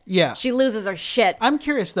shit. Yeah. She loses her shit. I'm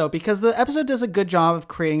curious though, because the episode does a good job of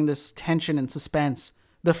creating this tension and suspense.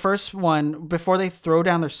 The first one, before they throw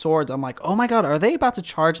down their swords, I'm like, oh my God, are they about to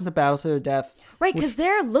charge into battle to their death? Right, because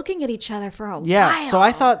they're looking at each other for a while. Yeah, so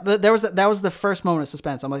I thought that that was the first moment of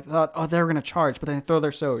suspense. I'm like, oh, they're going to charge, but then they throw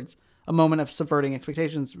their swords. A moment of subverting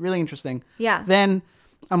expectations. Really interesting. Yeah. Then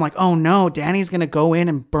I'm like, oh no, Dany's going to go in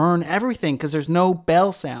and burn everything because there's no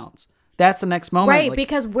bell sounds. That's the next moment. Right, like,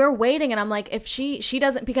 because we're waiting, and I'm like, if she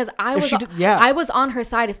doesn't, because I If was on her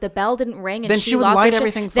side. If the bell didn't ring and Then she would lost light her shit,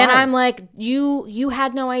 everything then fire. I'm like, you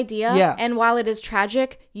had no idea. Yeah. And while it is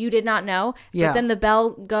tragic, you did not know. Yeah. But then the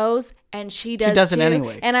bell goes and she does does it too.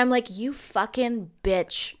 anyway. And I'm like, you fucking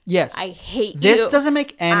bitch. Yes. I hate you. This doesn't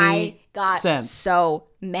make any I got sense. so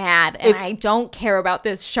mad, and I don't care about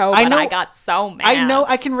this show, but I got so mad. I know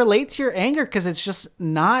I can relate to your anger because it's just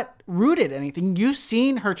not rooted in anything. You've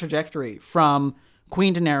seen her trajectory from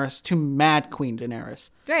Queen Daenerys to Mad Queen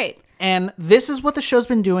Daenerys. Great. And this is what the show's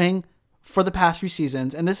been doing for the past few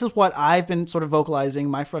seasons. And this is what I've been sort of vocalizing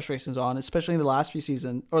my frustrations on, especially in the last few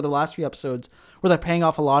seasons or the last few episodes where they're paying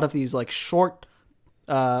off a lot of these like short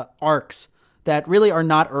arcs that really are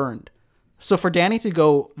not earned. So for Dany to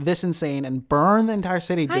go this insane and burn the entire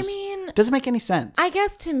city just doesn't make any sense. I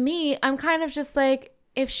guess to me, I'm kind of just like,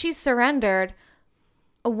 if she surrendered,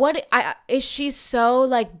 is she so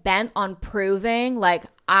like bent on proving like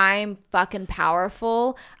I'm fucking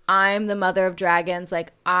powerful, I'm the mother of dragons,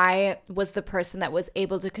 like I was the person that was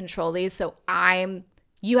able to control these, so I'm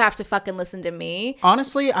you have to fucking listen to me.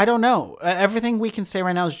 Honestly, I don't know. Everything we can say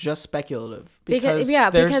right now is just speculative because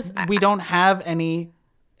we don't have any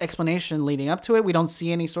explanation leading up to it. We don't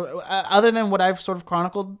see any sort of, other than what I've sort of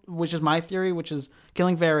chronicled, which is my theory, which is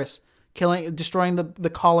killing Varys, destroying the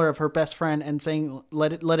collar of her best friend and saying,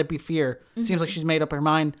 let it be fear. Mm-hmm. Seems like she's made up her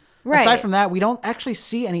mind. Right. Aside from that, we don't actually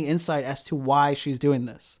see any insight as to why she's doing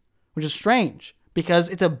this, which is strange because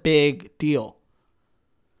it's a big deal.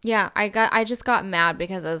 Yeah, I just got mad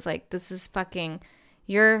because I was like, this is fucking,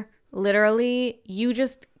 you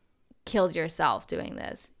just killed yourself doing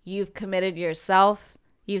this. You've committed yourself.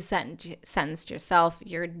 You've sentenced yourself.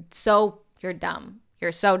 You're dumb.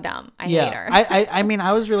 You're so dumb. I hate her. I mean,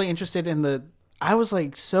 I was really interested in I was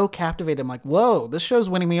like so captivated. I'm like, whoa, this show's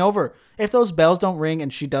winning me over. If those bells don't ring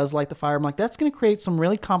and she does light the fire, I'm like, that's going to create some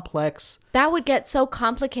really complex. That would get so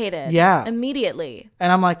complicated. Yeah. Immediately.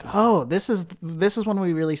 And I'm like, oh, this is when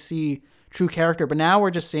we really see true character. But now we're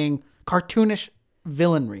just seeing cartoonish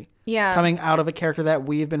villainry. Yeah. Coming out of a character that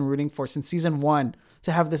we've been rooting for since season 1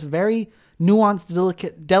 to have this very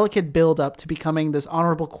nuanced, delicate build up to becoming this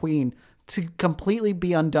honorable queen to completely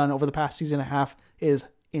be undone over the past season and a half is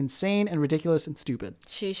insane and ridiculous and stupid.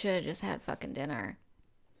 She should have just had fucking dinner.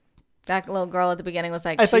 That little girl at the beginning was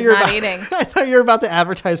like, eating. I thought you were about to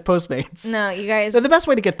advertise Postmates. No, you guys. They're the best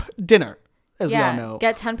way to get dinner, as we all know.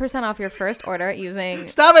 Get 10% off your first order using.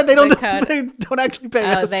 Stop it! They don't actually pay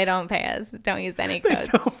us. Oh, they don't pay us. Don't use any codes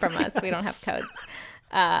from us. We don't have codes.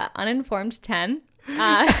 Uninformed 10.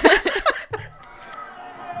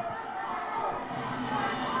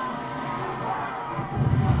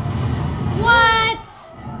 What?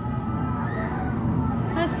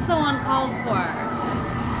 That's so uncalled for.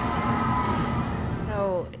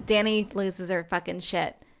 So Dany loses her fucking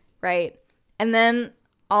shit, right? And then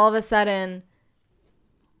all of a sudden,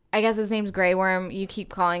 I guess his name's Grey Worm. You keep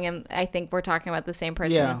calling him. I think we're talking about the same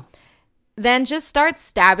person. Yeah. Then just starts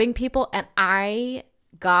stabbing people, and there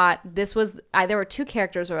were two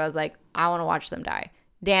characters where I was like, I want to watch them die.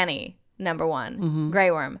 Dany, number 1. Mm-hmm.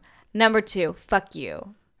 Grey Worm. Number 2, fuck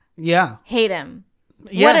you. Yeah. Hate him.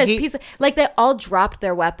 Yeah, what a piece of, like, they all dropped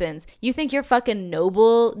their weapons. You think you're fucking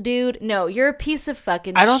noble, dude? No, you're a piece of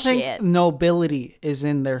fucking shit. I don't think nobility is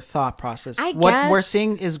in their thought process. What guess. We're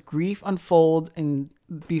seeing is grief unfold and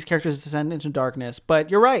these characters descend into darkness. But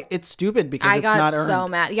you're right. It's stupid because it's not earned. I got so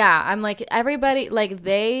mad. Yeah, I'm like, everybody, like,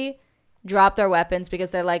 they drop their weapons because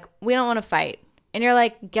they're like, we don't want to fight. And you're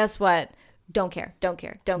like, guess what? Don't care.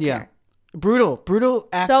 Brutal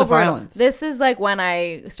acts of violence. This is like when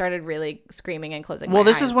I started really screaming and closing my eyes. Well,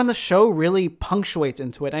 this is when the show really punctuates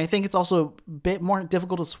into it. And I think it's also a bit more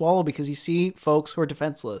difficult to swallow because you see folks who are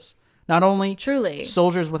defenseless. Not only truly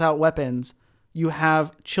soldiers without weapons, you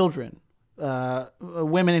have children,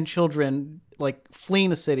 women and children like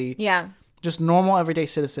fleeing the city. Yeah. Just normal everyday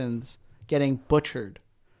citizens getting butchered.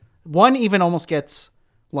 One even almost gets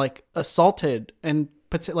like assaulted and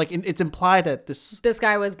like it's implied that this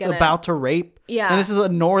guy was about to rape. Yeah. And this is a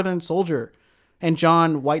northern soldier. And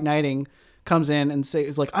Jon White Knighting comes in and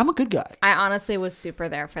is like, I'm a good guy. I honestly was super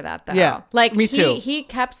there for that though. Yeah. Like me too. He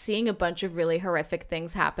kept seeing a bunch of really horrific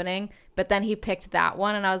things happening, but then he picked that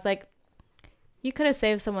one and I was like, you could have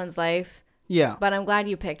saved someone's life. Yeah. But I'm glad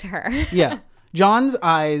you picked her. Yeah. Jon's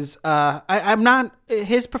eyes, I'm not,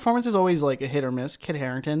 his performance is always like a hit or miss, Kit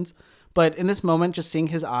Harington's. But in this moment, just seeing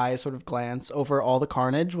his eyes sort of glance over all the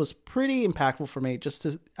carnage was pretty impactful for me. Just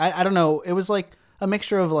to, I don't know, it was like a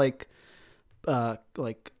mixture of like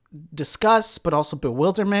disgust, but also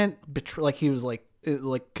bewilderment. Like he was like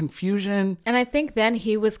confusion. And I think then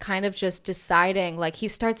he was kind of just deciding. Like he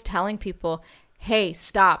starts telling people, "Hey,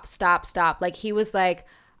 stop!" Like he was like,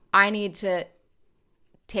 "I need to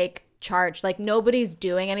take charge. Like nobody's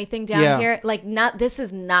doing anything down here. Like this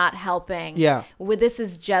is not helping. Yeah. This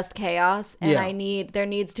is just chaos and there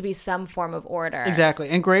needs to be some form of order." Exactly.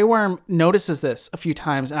 And Grey Worm notices this a few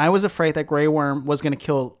times and I was afraid that Grey Worm was going to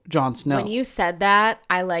kill Jon Snow. When you said that,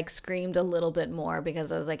 I like screamed a little bit more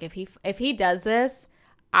because I was like, if he does this,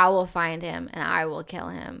 I will find him and I will kill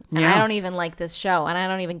him. And I don't even like this show and I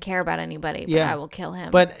don't even care about anybody, but I will kill him.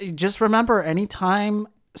 But just remember, anytime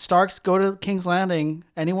Starks go to King's Landing,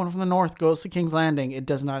 anyone from the North goes to King's Landing, it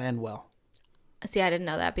does not end well. See, I didn't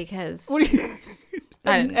know that because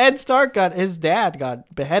Ed Stark his dad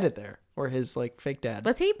got beheaded there, or his like fake dad.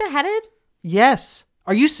 Was he beheaded? Yes.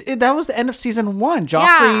 That was the end of season 1.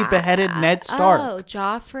 Joffrey beheaded Ned Stark. Oh,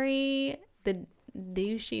 Joffrey, the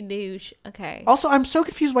douchey douche. Okay. Also, I'm so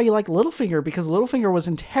confused why you like Littlefinger, because Littlefinger was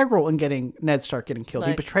integral in getting Ned Stark getting killed.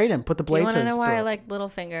 He betrayed him, put the blade to his throat. Do you want to know why I like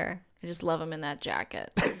Littlefinger? I just love him in that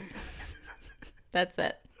jacket. That's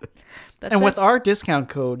it. With our discount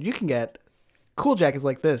code, you can get Cool Jack is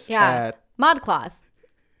like this. Yeah. ModCloth.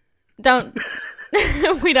 Don't.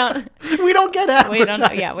 We don't. We don't get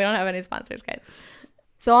advertised. We don't have any sponsors, guys.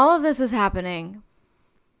 So all of this is happening.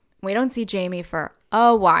 We don't see Jamie for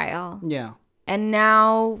a while. Yeah. And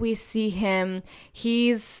now we see him.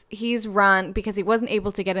 He's run because he wasn't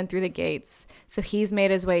able to get in through the gates. So he's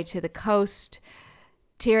made his way to the coast.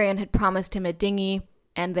 Tyrion had promised him a dinghy,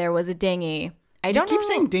 and there was a dinghy. I don't know. You keep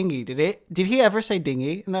saying dinghy. Did he ever say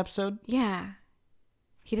dinghy in the episode? Yeah.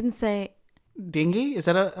 He didn't say dinghy. Is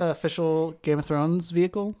that a official Game of Thrones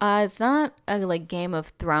vehicle? It's not a like Game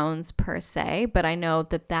of Thrones per se, but I know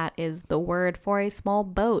that is the word for a small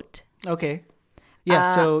boat. Okay.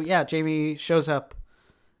 Yeah. So yeah, Jamie shows up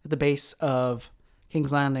at the base of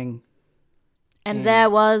King's Landing, and there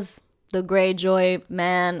was the Greyjoy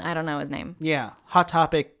man. I don't know his name. Yeah, Hot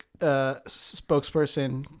Topic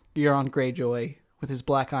spokesperson Euron Greyjoy with his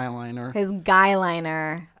black eyeliner. His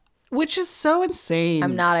guyliner. Which is so insane.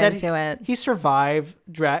 I'm not into it. He survived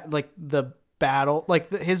the battle. Like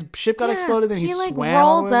his ship got exploded and he like swam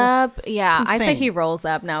rolls over. up. Yeah, I say he rolls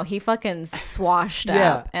up. No, he fucking swashed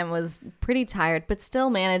up and was pretty tired, but still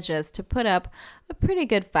manages to put up a pretty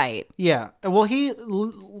good fight. Yeah. Well, he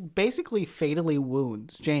basically fatally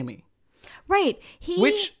wounds Jamie. Right.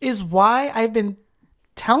 Which is why I've been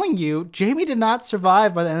telling you Jamie did not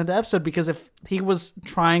survive by the end of the episode, because if he was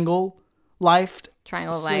triangle life,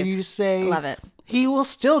 you say, love it. He will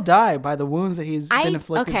still die by the wounds that he's been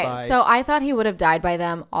inflicted by. Okay, so I thought he would have died by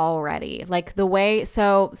them already. Like the way,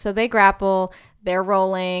 so they grapple, they're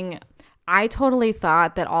rolling. I totally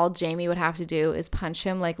thought that all Jamie would have to do is punch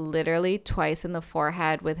him like literally twice in the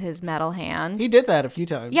forehead with his metal hand. He did that a few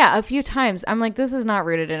times. Yeah, a few times. I'm like, this is not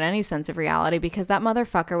rooted in any sense of reality, because that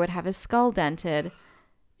motherfucker would have his skull dented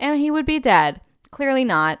and he would be dead. Clearly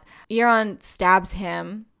not. Euron stabs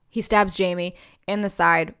him. He stabs Jamie in the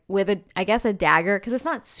side with I guess a dagger, because it's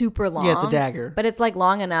not super long. Yeah, it's a dagger. But it's like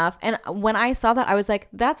long enough. And when I saw that, I was like,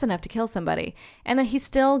 that's enough to kill somebody. And then he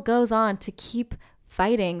still goes on to keep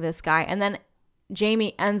fighting this guy. And then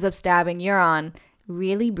Jamie ends up stabbing Euron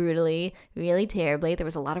really brutally, really terribly. There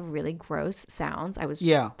was a lot of really gross sounds. I was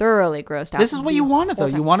thoroughly grossed out. This is what you wanted, though.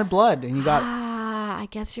 You wanted blood, and you got it. I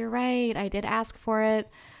guess you're right. I did ask for it.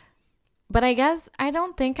 But I guess I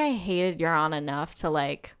don't think I hated Euron enough to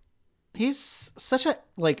like... He's such a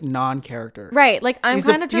like non-character, right? Like I'm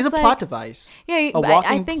kind of just he's a plot device. Yeah,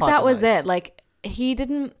 I think that was it. Like he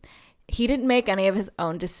didn't make any of his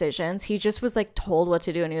own decisions. He just was like told what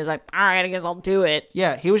to do, and he was like, "All right, I guess I'll do it."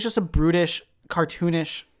 Yeah, he was just a brutish,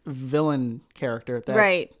 cartoonish villain character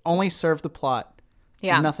that only served the plot.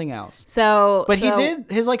 Yeah, nothing else. But he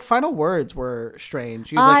did. His like final words were strange.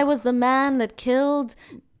 He was I was the man that killed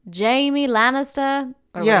Jaime Lannister,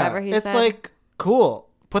 or whatever he said. It's like cool.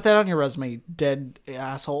 Put that on your resume, you dead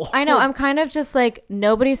asshole. I know. I'm kind of just like,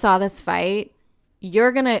 nobody saw this fight.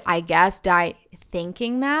 You're going to, I guess, die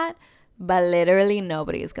thinking that, but literally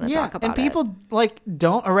nobody is going to talk about it. And people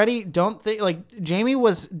don't think, like, Jamie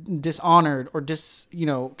was dishonored or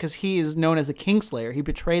because he is known as the Kingslayer. He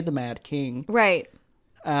betrayed the Mad King. Right.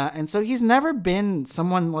 And so he's never been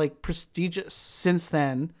someone like prestigious since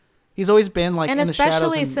then. He's always been like in the shadows.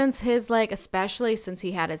 Especially since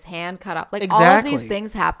he had his hand cut off. Like all of these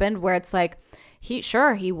things happened where it's like,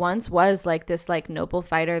 he once was like this like noble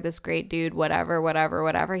fighter, this great dude,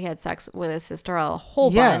 whatever. He had sex with his sister a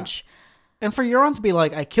whole bunch. And for Euron to be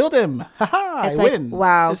like, I killed him. Haha, I win.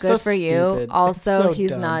 Wow, it's good for you. Stupid. Also,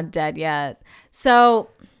 he's not dead yet. So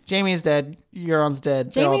Jamie's dead. Euron's dead.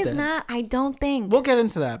 Jamie's not, I don't think. We'll get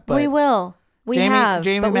into that. But we will.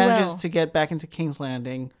 Jamie manages to get back into King's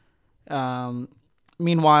Landing.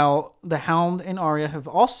 Meanwhile, the Hound and Arya have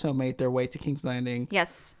also made their way to King's Landing.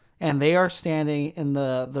 Yes. And they are standing in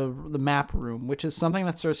the map room, which is something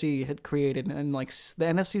that Cersei had created in like the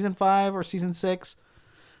end of season 5 or season 6.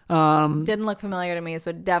 Didn't look familiar to me, so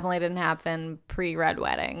it definitely didn't happen pre-Red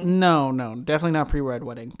Wedding. No, definitely not pre-Red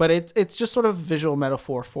Wedding. But it's just sort of visual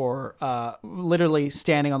metaphor for literally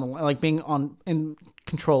standing on the like being in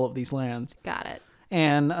control of these lands. Got it.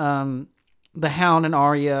 And the Hound and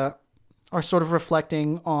Arya are sort of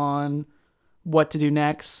reflecting on what to do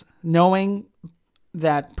next, knowing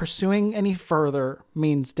that pursuing any further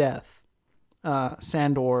means death.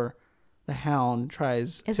 Sandor, the Hound,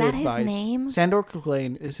 tries to advise. Is that his name? Sandor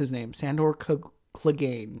Clegane is his name. Sandor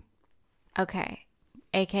Clegane. Okay.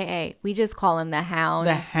 AKA, we just call him the Hound.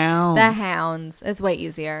 The Hound. The Hounds. It's way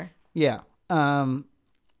easier. Yeah. So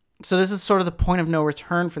this is sort of the point of no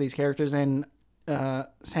return for these characters, and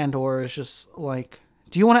Sandor is just like,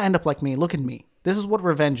 do you want to end up like me? Look at me. This is what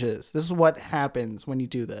revenge is. This is what happens when you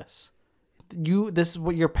do this. This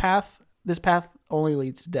path only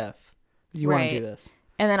leads to death. you want to Right. do this.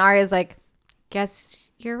 And then Arya's like, guess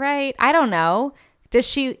you're right. I don't know.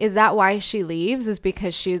 Is that why she leaves? Is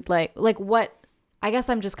because she's like what? I guess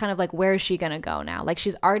I'm just kind of like, where is she going to go now? Like,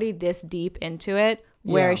 she's already this deep into it.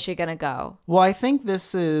 Where is she going to go? Well, I think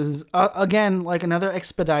this is, again, like another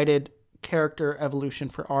expedited character evolution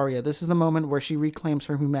for Arya. This is the moment where she reclaims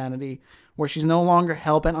her humanity, where she's no longer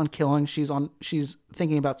hell-bent on killing. She's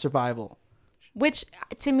thinking about survival. Which,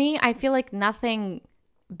 to me, I feel like nothing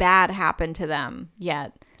bad happened to them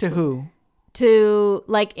yet. To who? To,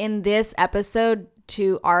 like, in this episode,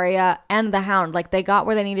 to Arya and the Hound. Like, they got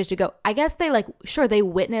where they needed to go. I guess they, like, sure, they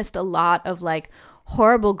witnessed a lot of, like,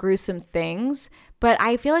 horrible, gruesome things, but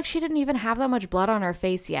I feel like she didn't even have that much blood on her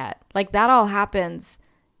face yet. Like, that all happens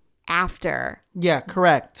after. Yeah,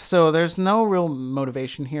 correct. So there's no real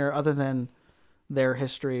motivation here other than their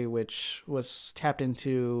history, which was tapped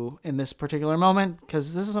into in this particular moment,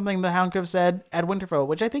 because this is something the Hound could have said at Winterfell,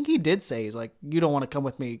 which I think he did say. He's like, you don't want to come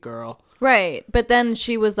with me, girl. Right. But then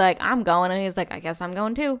she was like, I'm going. And he's like, I guess I'm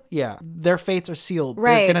going too. Yeah, their fates are sealed.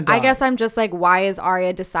 Right. They're gonna die. I guess I'm just like, why is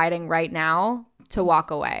Arya deciding right now to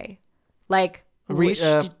walk away? Like, this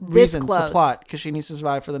reasons, close. the plot, because she needs to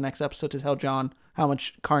survive for the next episode to tell Jon how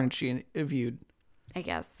much carnage she viewed. I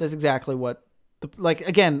guess. That's exactly what,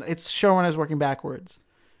 again, it's showrunners working backwards.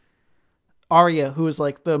 Arya, who is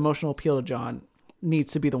like the emotional appeal to Jon,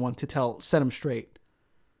 needs to be the one to set him straight.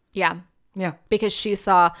 Yeah. Yeah. Because she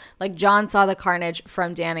saw, like, Jon saw the carnage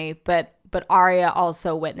from Dany, but Arya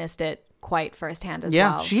also witnessed it quite firsthand as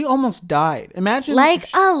well. Yeah, she almost died. Imagine. Like,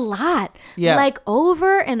 a lot. Yeah. Like,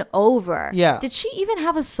 over and over. Yeah. Did she even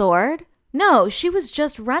have a sword? No, she was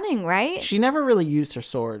just running, right? She never really used her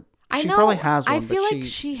sword. I She know. probably has one. I feel but like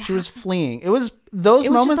she she was fleeing. It was those It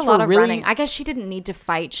was moments just a lot were of really. running. I guess she didn't need to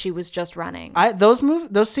fight. She was just running.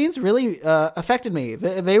 Those scenes really affected me.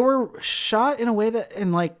 They were shot in a way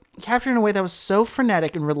captured in a way that was so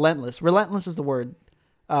frenetic and relentless. Relentless is the word.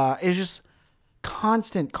 It's just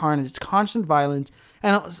constant carnage. It's constant violence.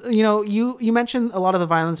 And you mentioned a lot of the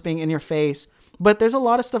violence being in your face, but there's a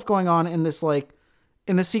lot of stuff going on in this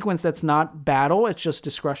sequence that's not battle. It's just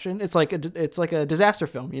discretion. It's like a disaster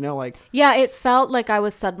film. Yeah, it felt like I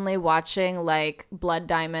was suddenly watching like Blood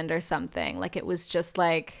Diamond or something. Like it was just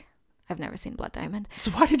like, I've never seen Blood Diamond.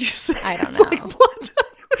 So why did you say I don't it's know. like Blood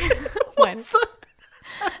Diamond? What?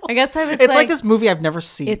 I guess I was It's like this movie I've never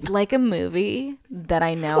seen. It's like a movie that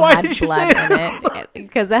I know Why had did you blood say in it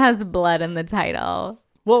because it has blood in the title.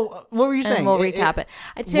 Well, what were you saying? And we'll recap it.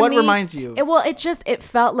 To what me, reminds you? It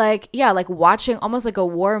felt like, like watching almost like a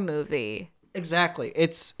war movie. Exactly.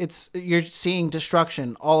 It's you're seeing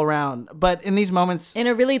destruction all around, but in these moments, In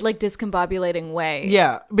a really like discombobulating way.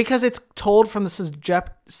 yeah, because it's told from the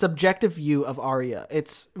subjective view of Arya.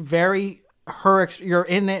 It's very you're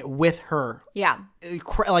in it with her. Yeah.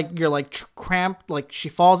 Like you're like cramped. Like she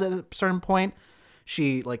falls at a certain point.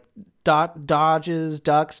 She like dodges,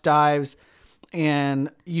 ducks, dives. And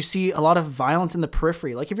you see a lot of violence in the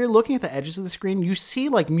periphery. Like if you're looking at the edges of the screen, you see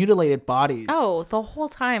like mutilated bodies. Oh, the whole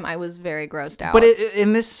time I was very grossed out. But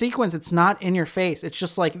in this sequence, it's not in your face. It's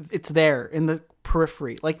just like it's there in the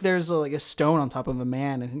periphery. Like there's like a stone on top of a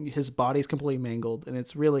man, and his body's completely mangled, and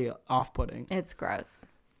it's really off-putting. It's gross.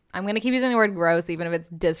 I'm going to keep using the word gross, even if it's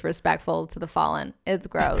disrespectful to the fallen. It's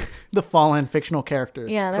gross. The fallen fictional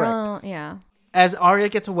characters. Yeah, they're correct. all, yeah. As Arya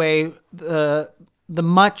gets away, the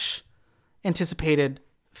much anticipated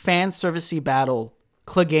fan servicey battle,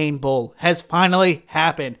 Clegane Bull, has finally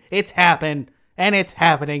happened. It's happened, and it's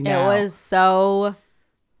happening now. It was so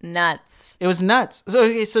nuts. It was nuts.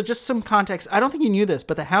 So just some context. I don't think you knew this,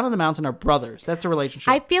 but the Hound and the Mountain are brothers. That's the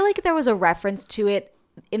relationship. I feel like there was a reference to it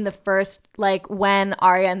in the first, like when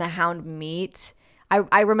Arya and the Hound meet.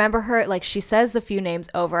 I remember her, like she says a few names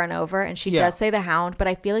over and over, and she does say the Hound, but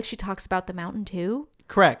I feel like she talks about the Mountain too.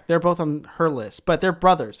 Correct. They're both on her list, but they're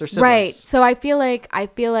brothers. They're siblings. Right. So I feel like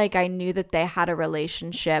I knew that they had a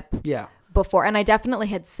relationship Yeah. before, and I definitely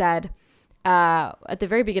had said at the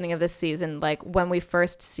very beginning of this season, like when we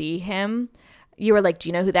first see him, you were like, do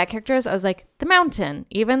you know who that character is? I was like, the Mountain,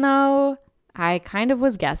 even though I kind of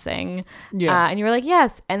was guessing. Yeah. And you were like,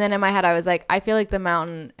 yes. And then in my head, I was like, I feel like the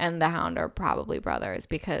Mountain and the Hound are probably brothers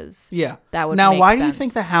because that would now, make why do you sense.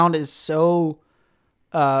 think the Hound is so,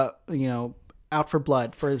 out for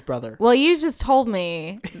blood for his brother? Well, you just told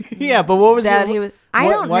me Yeah, but what was that it? he was. I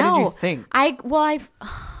don't know. Why did you think?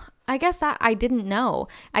 I guess that I didn't know.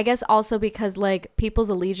 I guess also because like people's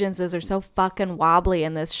allegiances are so fucking wobbly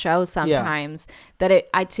in this show sometimes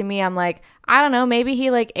that to me, I'm like, I don't know, maybe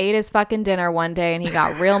he like ate his fucking dinner one day and he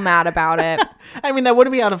got real mad about it. I mean, that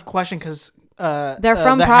wouldn't be out of question because They're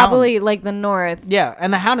from the probably Hound. like the north. Yeah,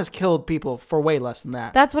 and the Hound has killed people for way less than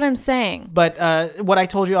that. That's what I'm saying. But what I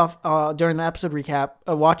told you off during the episode recap,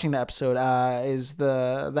 watching the episode, is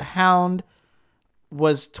the Hound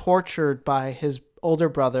was tortured by his older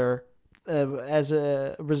brother as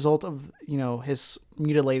a result of his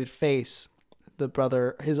mutilated face.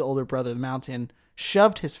 His older brother, the Mountain,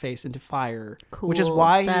 shoved his face into fire, which is Cool.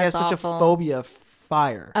 why he That's has such awful. a phobia of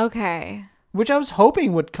fire. Okay. Which I was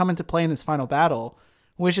hoping would come into play in this final battle,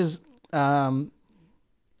 which is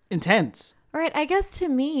intense. All right, I guess to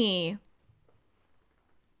me,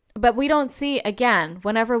 but we don't see, again,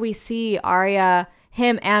 whenever we see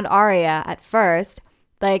him and Arya at first,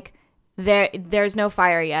 like there's no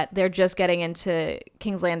fire yet. They're just getting into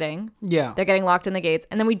King's Landing. Yeah. They're getting locked in the gates,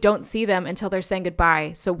 and then we don't see them until they're saying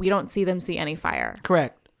goodbye, so we don't see them see any fire.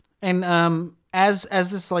 Correct. And as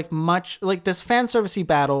this this fan servicey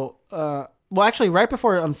battle, well, actually, right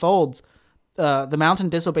before it unfolds, the Mountain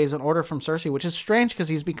disobeys an order from Cersei, which is strange because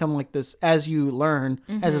he's become like this, as you learn,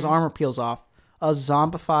 as his armor peels off, a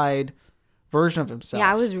zombified version of himself.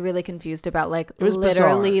 Yeah, I was really confused about It was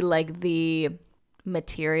literally bizarre. like the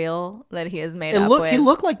material that he is made He up with.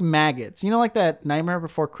 looked like maggots. Like that Nightmare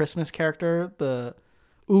Before Christmas character, the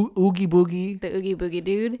Oogie Boogie. The Oogie Boogie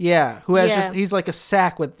dude. Yeah, who has Yeah. he's like a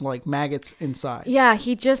sack with like maggots inside. Yeah,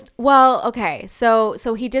 he just okay. So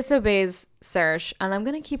he disobeys Cersei, and I'm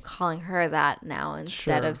gonna keep calling her that now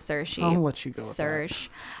instead Sure. of Cersei. I'll let you go with that.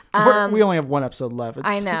 Cersei. We only have one episode left.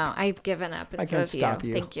 I know. I've given up. And I so can't have stop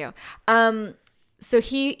you. Thank you. So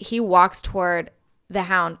he walks toward the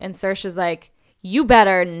Hound, and Cersei's like, "You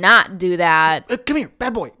better not do that. Come here,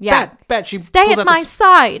 bad boy. Yeah. Bad. She Stay pulls at out my this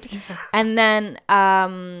side." And then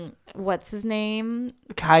what's his name?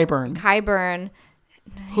 Qyburn,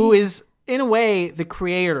 who is in a way the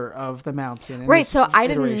creator of the Mountain. in Right. this So I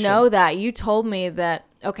didn't iteration. know that. You told me that.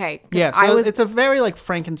 Okay. 'Cause Yeah, I so was it's a very like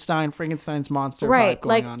Frankenstein's monster right. vibe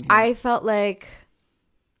going Like on here. I felt like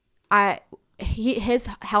his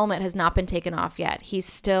helmet has not been taken off yet. He's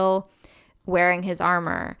still wearing his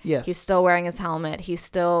armor. Yes. He's still wearing his helmet. He's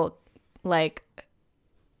still like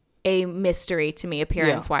a mystery to me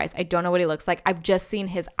appearance wise. I don't know what he looks like. I've just seen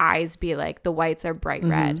his eyes be like the whites are bright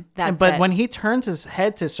red. That's But it. when he turns his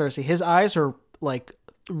head to Cersei, his eyes are like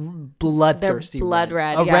bloodthirsty. They're blood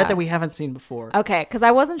red, A yeah. red that we haven't seen before. Okay, because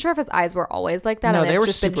I wasn't sure if his eyes were always like that, No, and they it's were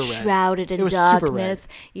just been super red. shrouded in It was super darkness.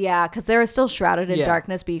 Yeah, because they were still shrouded in Yeah.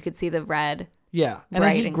 darkness, but you could see the red. Yeah, and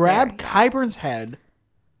then Bright he and grabbed clear, Qyburn's head,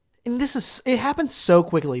 and it happened so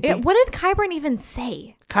quickly. What did Qyburn even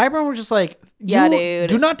say? Qyburn was just like, Yeah, "You dude.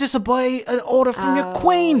 do not disobey an order from your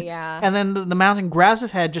queen." yeah. And then the Mountain grabs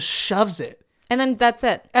his head, just shoves it And then that's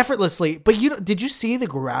it. effortlessly. But did you see the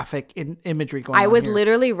graphic imagery going on? I was here?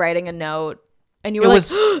 literally writing a note, and you were It like,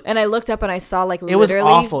 was- and I looked up and I saw like was literally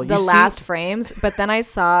awful. the You see- last frames, but then I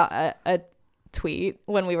saw a tweet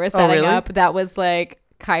when we were setting really? up that was like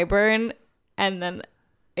Qyburn and then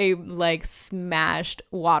a like smashed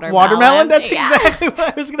watermelon. That's Yeah. exactly what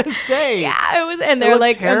I was gonna say. Yeah, it was, and It they're looked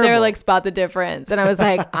like, terrible. spot the difference, and I was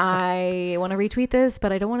like, I want to retweet this,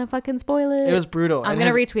 but I don't want to fucking spoil it. It was brutal. I'm And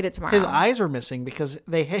gonna his- retweet it tomorrow. His eyes were missing because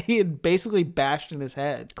he had basically bashed in his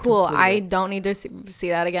head. Cool. completely. I don't need to see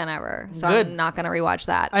that again ever, so Good. I'm not gonna rewatch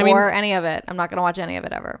that I mean- or any of it. I'm not gonna watch any of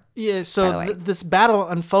it ever. Yeah, by the so way. this battle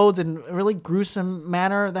unfolds in a really gruesome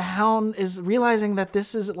manner. The Hound is realizing that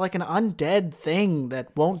this is like an undead thing that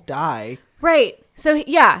won't die. Right. So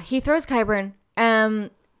yeah, he throws Qyburn,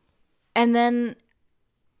 and then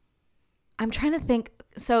I'm trying to think.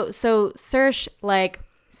 So Cersei like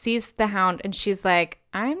sees the Hound, and she's like,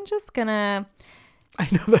 I'm just gonna. I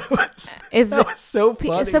know that was so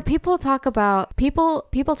funny. So people talk about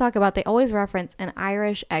they always reference an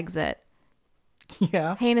Irish exit.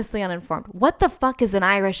 yeah. Heinously uninformed. What the fuck is an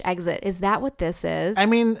Irish exit? Is that what this is? I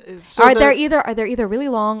mean, so are they either really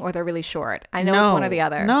long or they're really short? I know it's one or the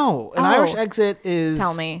other. No, an Oh. Irish exit is.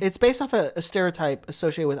 Tell me. It's based off a stereotype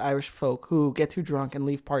associated with Irish folk who get too drunk and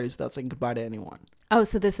leave parties without saying goodbye to anyone. Oh,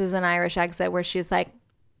 so this is an Irish exit where she's like,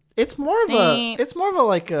 It's more of a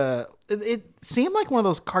like a. It seemed like one of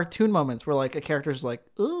those cartoon moments where like a character's like,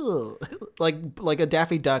 ugh, like a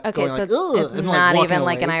Daffy Duck okay, going so like, it's, ugh, it's and not like even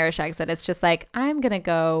like an away. Irish exit. It's just like, I'm going to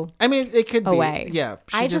go I mean, it could away. be. Yeah,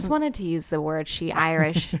 I just doesn't- wanted to use the word she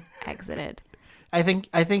Irish exited. I think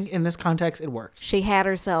in this context it works. She had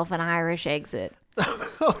herself an Irish exit.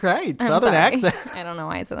 All right, I'm Southern sorry. accent. I don't know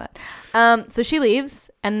why I said that. So she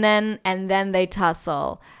leaves, and then they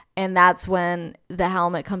tussle, and that's when the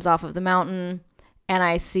helmet comes off of the mountain, and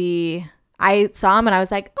I saw him, and I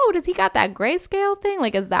was like, oh, does he got that grayscale thing?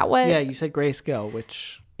 Like, is that what? Yeah, you said grayscale,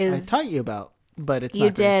 which I Is- taught you about but it's you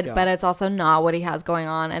not did, Grayscale. but it's also not what he has going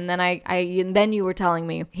on. And then then you were telling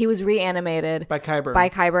me he was reanimated by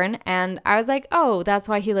Qyburn. And I was like, oh, that's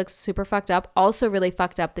why he looks super fucked up. Also really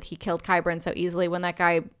fucked up that he killed Qyburn so easily when that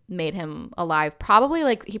guy made him alive.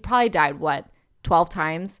 He probably died, 12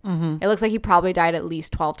 times? Mm-hmm. It looks like he probably died at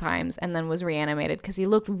least 12 times and then was reanimated because he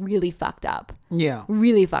looked really fucked up. Yeah.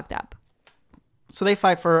 Really fucked up. So they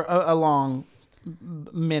fight for a long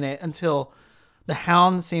minute until the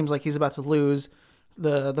Hound seems like he's about to lose.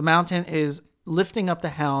 The Mountain is lifting up the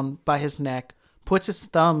Hound by his neck, puts his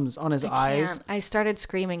thumbs on his eyes. I started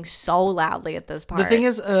screaming so loudly at this part. The thing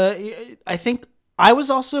is, I think I was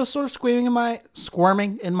also sort of squirming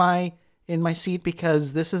in my seat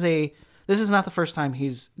because this is not the first time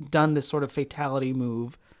he's done this sort of fatality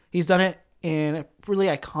move. He's done it in a really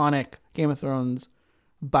iconic Game of Thrones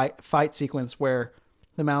fight sequence where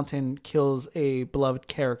the Mountain kills a beloved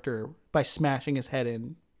character by smashing his head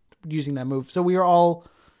in using that move. So we were all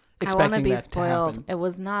expecting that to happen. It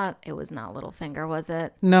was not Littlefinger, was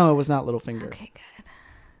it? No, it was not Littlefinger. Okay, good.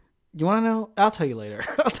 You want to know? I'll tell you later.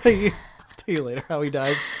 I'll tell you later how he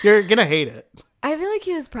dies. You're gonna hate it. I feel like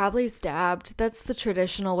he was probably stabbed. That's the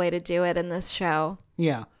traditional way to do it in this show.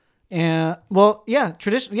 Yeah. And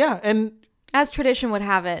tradition. Yeah, and as tradition would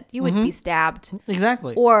have it, you would be stabbed.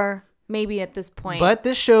 Exactly. Or maybe at this point. But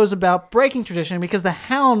this show's about breaking tradition because the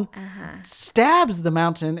Hound stabs the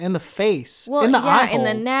Mountain in the face, in the eye hole. In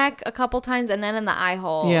the neck a couple times, and then in the eye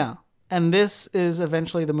hole. Yeah. And this is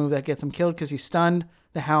eventually the move that gets him killed because he's stunned.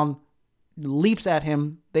 The Hound leaps at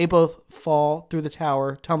him. They both fall through the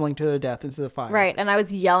tower, tumbling to their death into the fire. Right. And I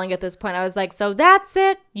was yelling at this point. I was like, so that's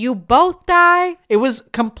it? You both die? It was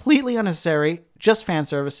completely unnecessary, just fan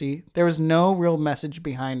servicey. There was no real message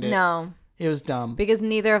behind it. No. It was dumb. Because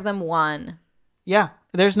neither of them won. Yeah.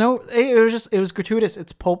 It was gratuitous.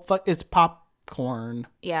 It's popcorn.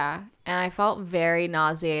 Yeah. And I felt very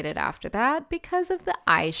nauseated after that because of the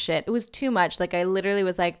eye shit. It was too much. Like, I literally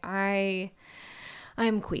was like, I'm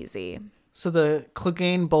queasy. So the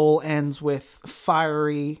Clegane Bowl ends with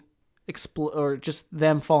fiery or just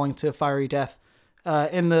them falling to fiery death.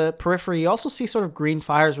 In the periphery, you also see sort of green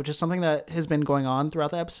fires, which is something that has been going on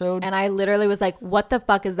throughout the episode. And I literally was like, what the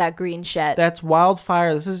fuck is that green shit? That's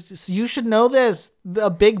wildfire. You should know this. A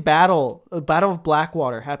big battle, a battle of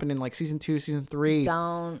Blackwater happened in like season 2, season 3.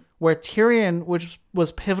 Don't. Where Tyrion, which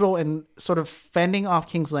was pivotal in sort of fending off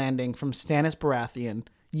King's Landing from Stannis Baratheon,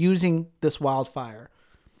 using this wildfire.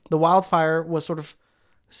 The wildfire was sort of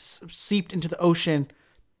seeped into the ocean.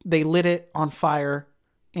 They lit it on fire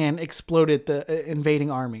and exploded the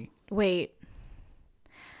invading army. Wait.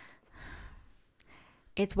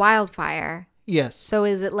 It's wildfire. Yes. So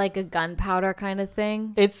is it like a gunpowder kind of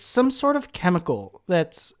thing? It's some sort of chemical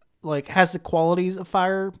that's like has the qualities of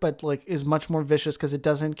fire, but like is much more vicious because it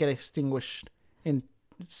doesn't get extinguished in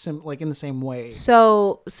the same way.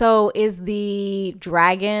 So is the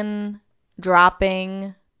dragon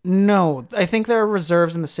dropping? No, I think there are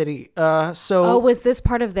reserves in the city. Was this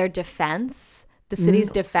part of their defense? The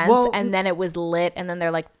city's defense, and then it was lit, and then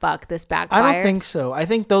they're like, fuck, this backfired? I don't think so. I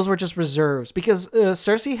think those were just reserves, because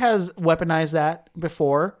Cersei has weaponized that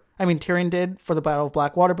before. I mean, Tyrion did for the Battle of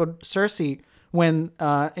Blackwater, but Cersei, when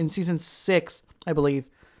in season 6, I believe,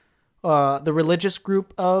 the religious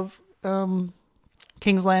group of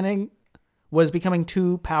King's Landing was becoming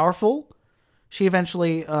too powerful, she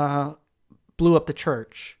eventually blew up the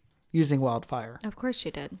church using wildfire. Of course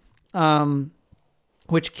she did.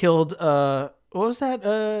 Which killed... what was that?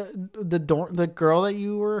 The girl that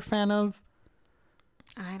you were a fan of?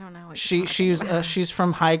 I don't know. She's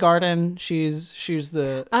from Highgarden. She's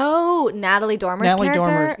the Natalie Dormer's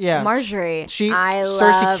character. Yeah, Marjorie.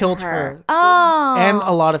 Cersei killed her. Oh, and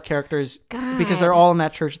a lot of characters because they're all in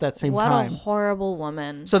that church at that same time. What a horrible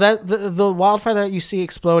woman. So that the wildfire that you see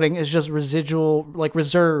exploding is just residual, like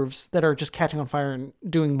reserves that are just catching on fire and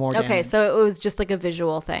doing more damage. Okay, so it was just like a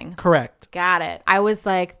visual thing. Correct. Got it. I was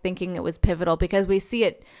like thinking it was pivotal because we see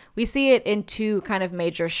it in two kind of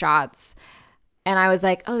major shots. And I was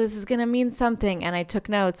like, oh, this is going to mean something. And I took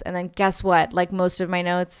notes. And then guess what? Like most of my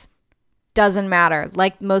notes, doesn't matter.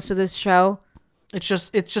 Like most of this show. It's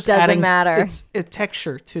just doesn't adding, matter. It's a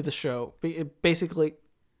texture to the show. Basically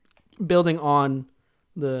building on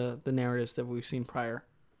the narratives that we've seen prior.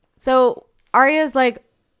 So Arya's like,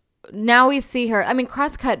 now we see her. I mean,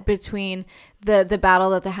 cross-cut between the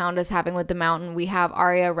battle that the Hound is having with the Mountain. We have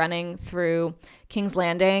Arya running through King's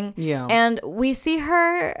Landing. Yeah. And we see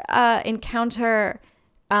her encounter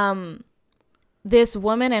this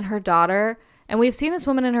woman and her daughter. And we've seen this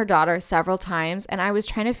woman and her daughter several times. And I was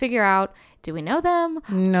trying to figure out do we know them?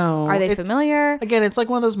 No. Are they familiar? Again, it's like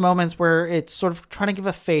one of those moments where it's sort of trying to give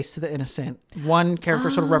a face to the innocent. One character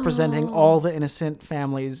sort of representing all the innocent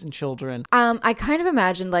families and children. I kind of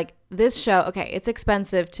imagined like this show, okay, it's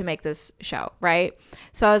expensive to make this show, right?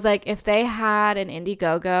 So I was like, if they had an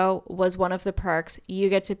Indiegogo, was one of the perks, you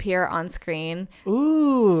get to appear on screen.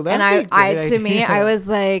 Ooh, that'd And be a great to me, idea. I was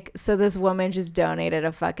like, so this woman just donated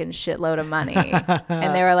a fucking shitload of money.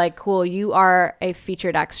 And they were like, cool, you are a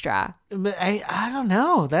featured extra. But I don't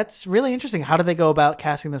know. That's really interesting. How do they go about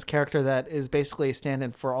casting this character that is basically a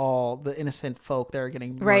stand-in for all the innocent folk that are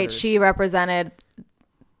getting murdered? Right. She represented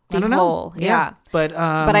I don't the know. whole. Yeah. But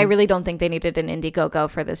I really don't think they needed an Indiegogo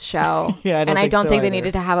for this show. Yeah, I don't and I think don't so think they either.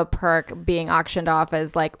 needed to have a perk being auctioned off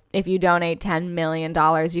as like, if you donate $10 million,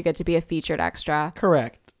 you get to be a featured extra.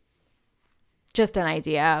 correct. Just an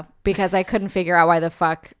idea, because I couldn't figure out why the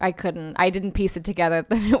fuck I didn't piece it together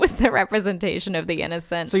that it was the representation of the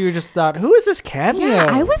innocent. So you just thought, who is this cameo? Yeah,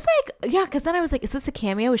 I was like, yeah, because then I was like, is this a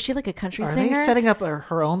cameo? Is she like a country Are singer? they setting up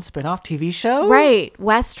her own spin-off TV show? Right, A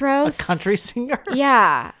Westeros. country singer?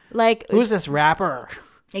 Yeah, like Who's this rapper?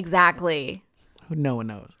 exactly. Who no one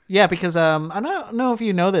knows. Yeah, because I don't know if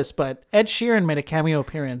you know this, but Ed Sheeran made a cameo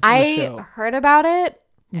appearance in the I show. heard about it.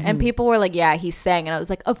 And people were like, yeah, he sang. And I was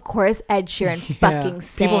like, of course Ed Sheeran fucking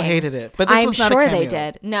sang. People hated it. But this I'm was not sure a cameo. they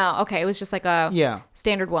did. No, okay. It was just like a Yeah.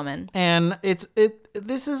 standard woman. And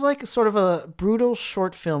this is like sort of a brutal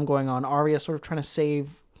short film going on. Arya sort of trying to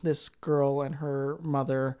save this girl and her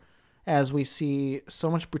mother as we see so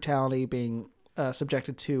much brutality being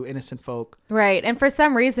subjected to innocent folk. Right. And for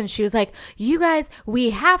some reason, she was like, you guys,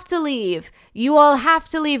 we have to leave. You all have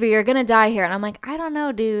to leave or you're going to die here. And I'm like, I don't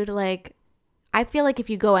know, dude. Like, I feel like if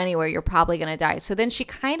you go anywhere, you're probably going to die. So then she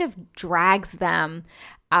kind of drags them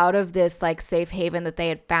out of this like safe haven that they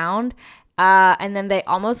had found. And then they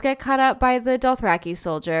almost get cut up by the Dothraki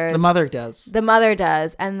soldiers. The mother does. The mother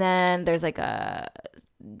does. And then there's like a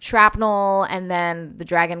shrapnel, and then the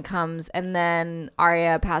dragon comes, and then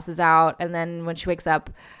Arya passes out. And then when she wakes up,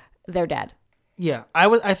 they're dead. Yeah,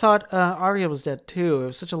 I thought Arya was dead too. It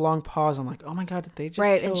was such a long pause. I'm like, oh my god, did they just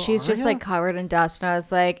Right, kill and she's just Arya? like covered in dust. And I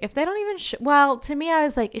was like, if they don't even, well, to me, I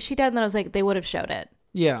was like, is she dead? And then I was like, they would have showed it.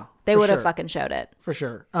 Yeah, They for would have sure. fucking showed it. For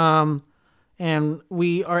sure. And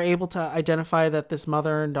we are able to identify that this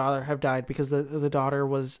mother and daughter have died because the daughter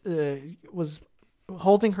was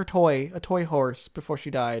holding her toy, a toy horse, before she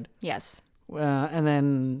died. Yes. And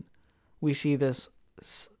then we see this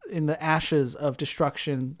in the ashes of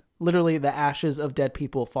destruction, literally the ashes of dead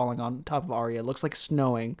people falling on top of Arya. It looks like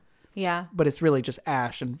snowing, Yeah. but it's really just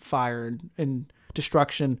ash and fire and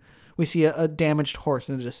destruction. We see a damaged horse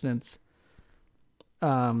in the distance,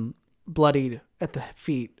 bloodied at the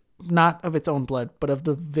feet, not of its own blood, but of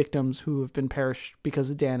the victims who have been perished because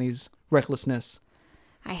of Dany's recklessness.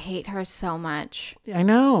 I hate her so much. I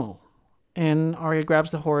know. And Arya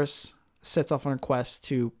grabs the horse, sets off on a quest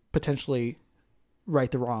to potentially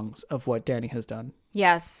right the wrongs of what Dany has done.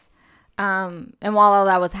 Yes. And while all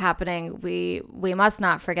that was happening, we must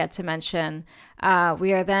not forget to mention,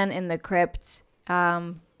 we are then in the crypt,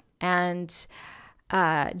 and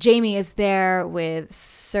Jaime is there with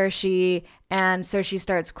Cersei, and Cersei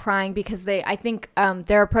starts crying because I think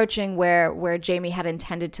they're approaching where Jaime had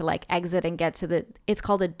intended to like exit and get to it's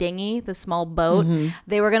called a dinghy, the small boat.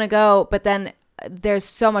 They were going to go, but then there's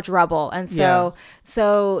so much rubble, and so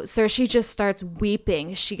Cersei just starts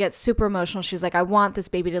weeping. She gets super emotional. She's like, I want this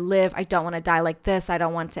baby to live. I don't want to die like this. I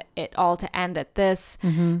don't want it all to end at this.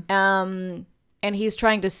 And he's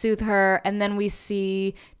trying to soothe her, and then we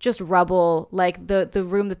see just rubble, like the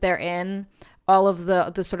room that they're in, all of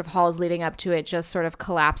the sort of halls leading up to it just sort of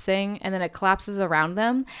collapsing, and then it collapses around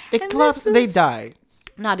them. It And collapsed. this They is- die,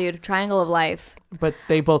 Nah, dude, triangle of life. but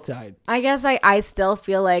they both died. I guess I still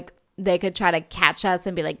feel like they could try to catch us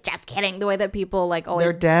and be like, just kidding. The way that people like always.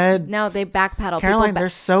 They're dead. No, they backpedal. Caroline, People they're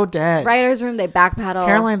so dead. writer's room, they backpedal.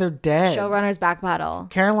 Caroline, they're dead. Showrunners backpedal.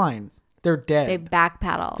 Caroline, they're dead. They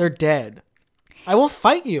backpedal. They're dead. I will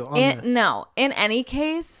fight you on this. No, in any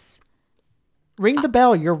case, Ring the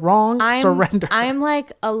bell. You're wrong. Surrender. I'm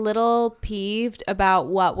like a little peeved about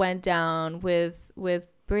what went down with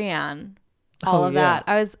Brienne. All Oh, of yeah.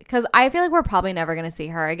 that. Because I feel like we're probably never going to see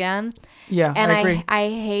her again. Yeah, And I agree. I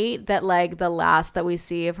hate that like the last that we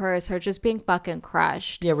see of her is her just being fucking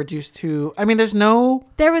crushed. Yeah, reduced to. I mean, there's no.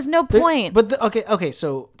 There was no point. Okay.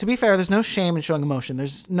 So to be fair, there's no shame in showing emotion.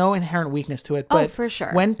 There's no inherent weakness to it. Oh, But for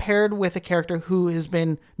sure. when paired with a character who has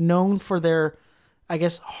been known for their, I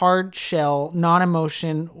guess, hard shell,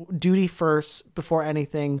 non-emotion, duty first before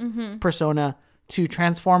anything Mm-hmm. persona, to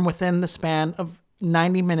transform within the span of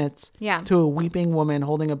 90 minutes Yeah. to a weeping woman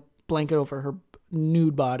holding a blanket over her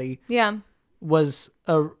nude body. Yeah. was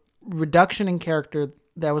a reduction in character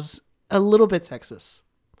that was a little bit sexist.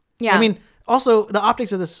 Yeah. I mean, also the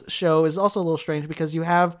optics of this show is also a little strange because you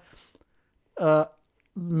have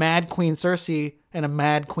Mad Queen Cersei and a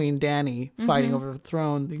Mad Queen Dany fighting over the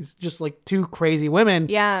throne. These just like two crazy women.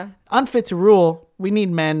 Yeah. Unfit to rule. We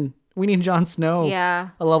need men. We need Jon Snow. Yeah.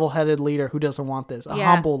 A level-headed leader who doesn't want this. A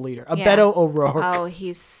Yeah. humble leader. A Yeah. Beto O'Rourke. Oh,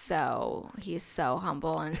 he's so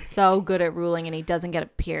humble and so good at ruling, and he doesn't get a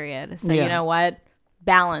period. So Yeah. you know what?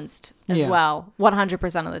 Balanced as Yeah. well,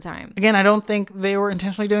 100% of the time. Again, I don't think they were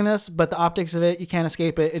intentionally doing this, but the optics of it, you can't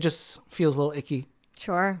escape it. It just feels a little icky.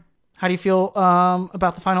 Sure. How do you feel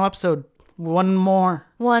about the final episode? One more.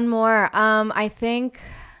 I think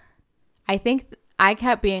I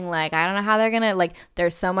kept being like, I don't know how they're gonna, like,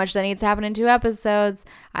 there's so much that needs to happen in 2 episodes.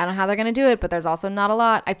 I don't know how they're gonna do it, but there's also not a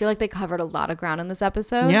lot. I feel like they covered a lot of ground in this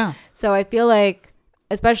episode. Yeah. So I feel like,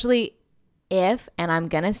 especially if, and I'm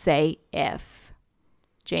gonna say if,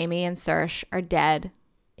 Jaime and Cersei are dead.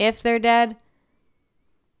 If they're dead,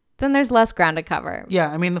 then there's less ground to cover. Yeah,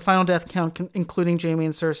 I mean, the final death count, including Jaime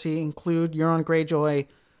and Cersei, include Euron Greyjoy,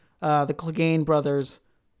 the Clegane brothers,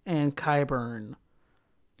 and Qyburn,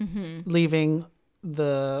 leaving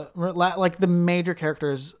the major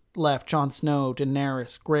characters left: Jon Snow,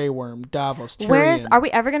 Daenerys, Grey Worm, Davos, Tyrion. Are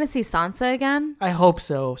we ever gonna see Sansa again? I hope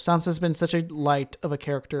so. Sansa's been such a light of a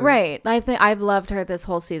character. Right. I think I've loved her this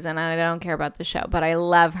whole season, and I don't care about the show, but I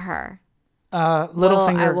love her.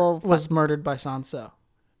 Littlefinger was murdered by Sansa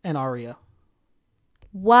and Arya.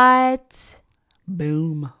 What?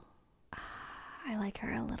 Boom. I like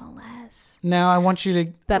her a little less. Now I want you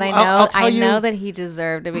to. But I know that he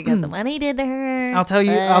deserved it because of what he did to her. I'll tell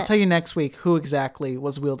you next week who exactly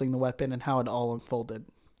was wielding the weapon and how it all unfolded.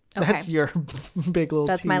 Okay. That's your big little.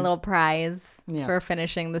 That's my tease. little prize Yeah. for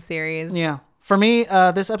finishing the series. Yeah, for me,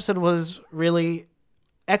 this episode was really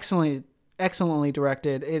excellently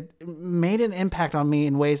directed. It made an impact on me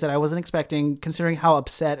in ways that I wasn't expecting, considering how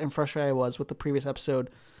upset and frustrated I was with the previous episode.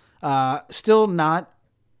 Still not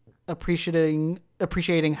appreciating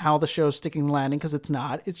how the show's sticking the landing, because it's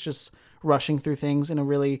not. It's just rushing through things in a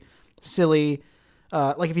really silly.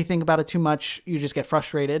 Like if you think about it too much, you just get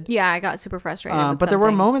frustrated. Yeah, I got super frustrated. But there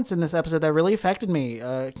were moments in this episode that really affected me,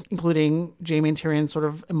 including Jaime and Tyrion's sort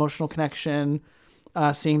of emotional connection,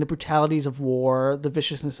 seeing the brutalities of war, the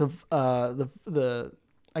viciousness of the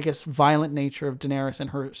I guess violent nature of Daenerys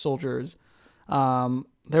and her soldiers.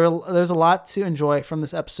 There's a lot to enjoy from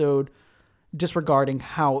this episode, disregarding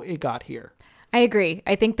how it got here. I agree.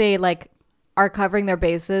 I think they are covering their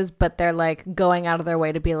bases, but they're going out of their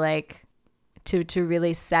way to be to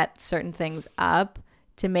really set certain things up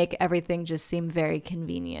to make everything just seem very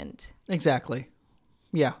convenient. Exactly.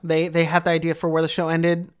 Yeah, they had the idea for where the show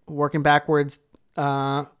ended, working backwards.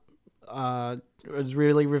 It was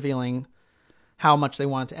really revealing how much they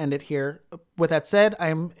wanted to end it here. With that said,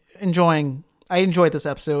 I enjoyed this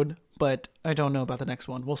episode, but I don't know about the next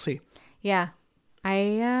one. We'll see. Yeah.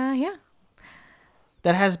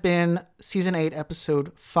 That has been season 8,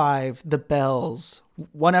 episode 5, The Bells.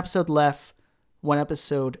 1 episode left, 1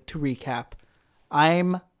 episode to recap.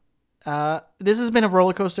 This has been a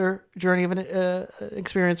roller coaster journey of an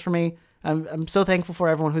experience for me. I'm so thankful for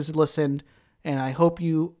everyone who's listened, and I hope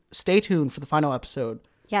you stay tuned for the final episode.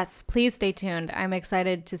 Yes, please stay tuned. I'm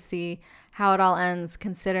excited to see how it all ends,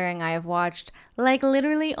 considering I have watched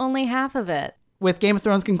literally only half of it. With Game of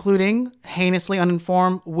Thrones concluding, Heinously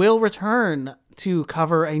Uninformed will return to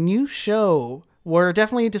cover a new show. We're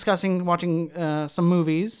definitely discussing watching some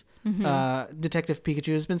movies. Detective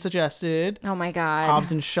Pikachu has been suggested. Oh my god,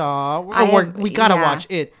 Hobbs and Shaw. We gotta watch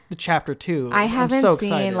it. The chapter 2. I haven't so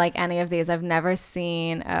seen excited. any of these. I've never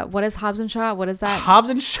seen. What is Hobbs and Shaw? What is that? Hobbs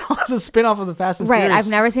and Shaw is a spin-off of the Fast and Furious. Right. I've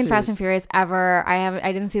never seen series. Fast and Furious ever.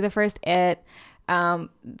 I didn't see the first It.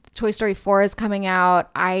 Toy Story 4 is coming out.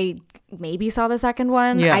 I maybe saw the second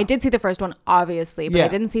one. Yeah. I did see the first one, obviously, but Yeah. I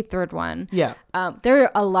didn't see third one. Yeah. There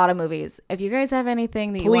are a lot of movies. If you guys have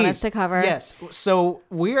anything that you want us to cover. Yes. So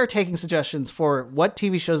we are taking suggestions for what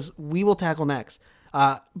TV shows we will tackle next.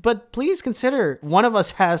 But please consider, one of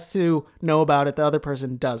us has to know about it. The other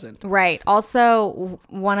person doesn't. Right. Also,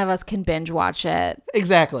 one of us can binge watch it.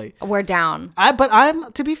 Exactly. We're down.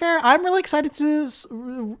 To be fair, I'm really excited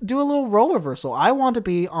to do a little role reversal. I want to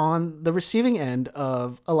be on the receiving end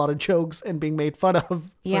of a lot of jokes and being made fun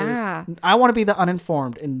of. Yeah. I want to be the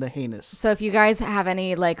uninformed in the heinous. So if you guys have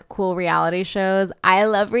any cool reality shows, I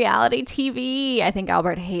love reality TV. I think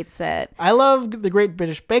Albert hates it. I love The Great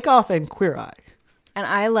British Bake Off and Queer Eye. And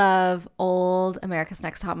I love old America's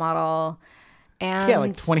Next Top Model. And Yeah,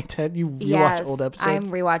 2010. You rewatch old episodes. I'm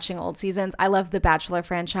rewatching old seasons. I love the Bachelor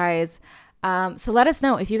franchise. So let us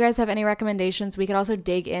know if you guys have any recommendations. We could also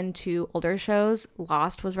dig into older shows.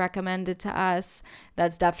 Lost was recommended to us.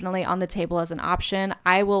 That's definitely on the table as an option.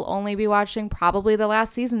 I will only be watching probably the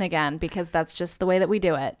last season again because that's just the way that we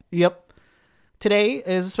do it. Yep. Today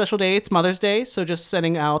is a special day. It's Mother's Day. So just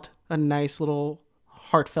sending out a nice little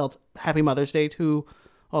heartfelt Happy Mother's Day to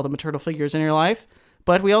all the maternal figures in your life.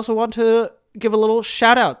 But we also want to give a little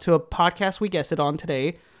shout out to a podcast we guested on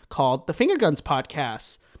today called The Finger Guns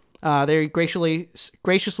Podcast. They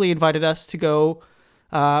graciously invited us to go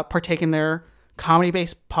partake in their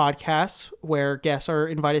comedy-based podcast where guests are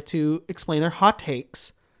invited to explain their hot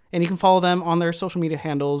takes. And you can follow them on their social media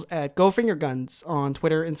handles at Go Finger Guns on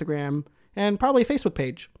Twitter, Instagram, and probably a Facebook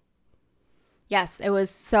page. Yes, it was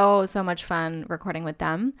so much fun recording with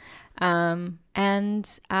them.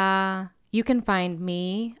 And you can find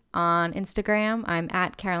me on Instagram. I'm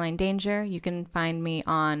at Caroline Danger. You can find me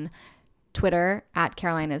on Twitter at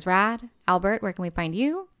Caroline is Rad. Albert, where can we find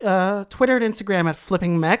you? Twitter and Instagram at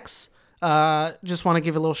Flipping Mechs. Just want to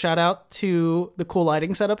give a little shout out to the cool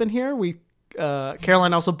lighting setup in here.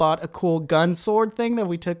 Caroline also bought a cool gun sword thing that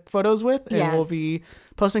we took photos with, and we'll be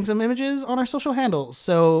posting some images on our social handles.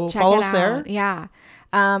 So follow us there. Yeah.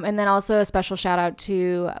 And then also a special shout out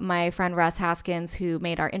to my friend Russ Haskins, who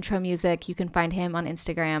made our intro music. You can find him on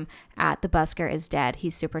Instagram at The Busker Is Dead.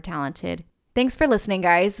 He's super talented. Thanks for listening,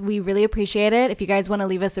 guys. We really appreciate it. If you guys want to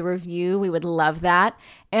leave us a review, we would love that.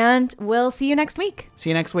 And we'll see you next week. See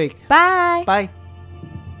you next week. Bye. Bye.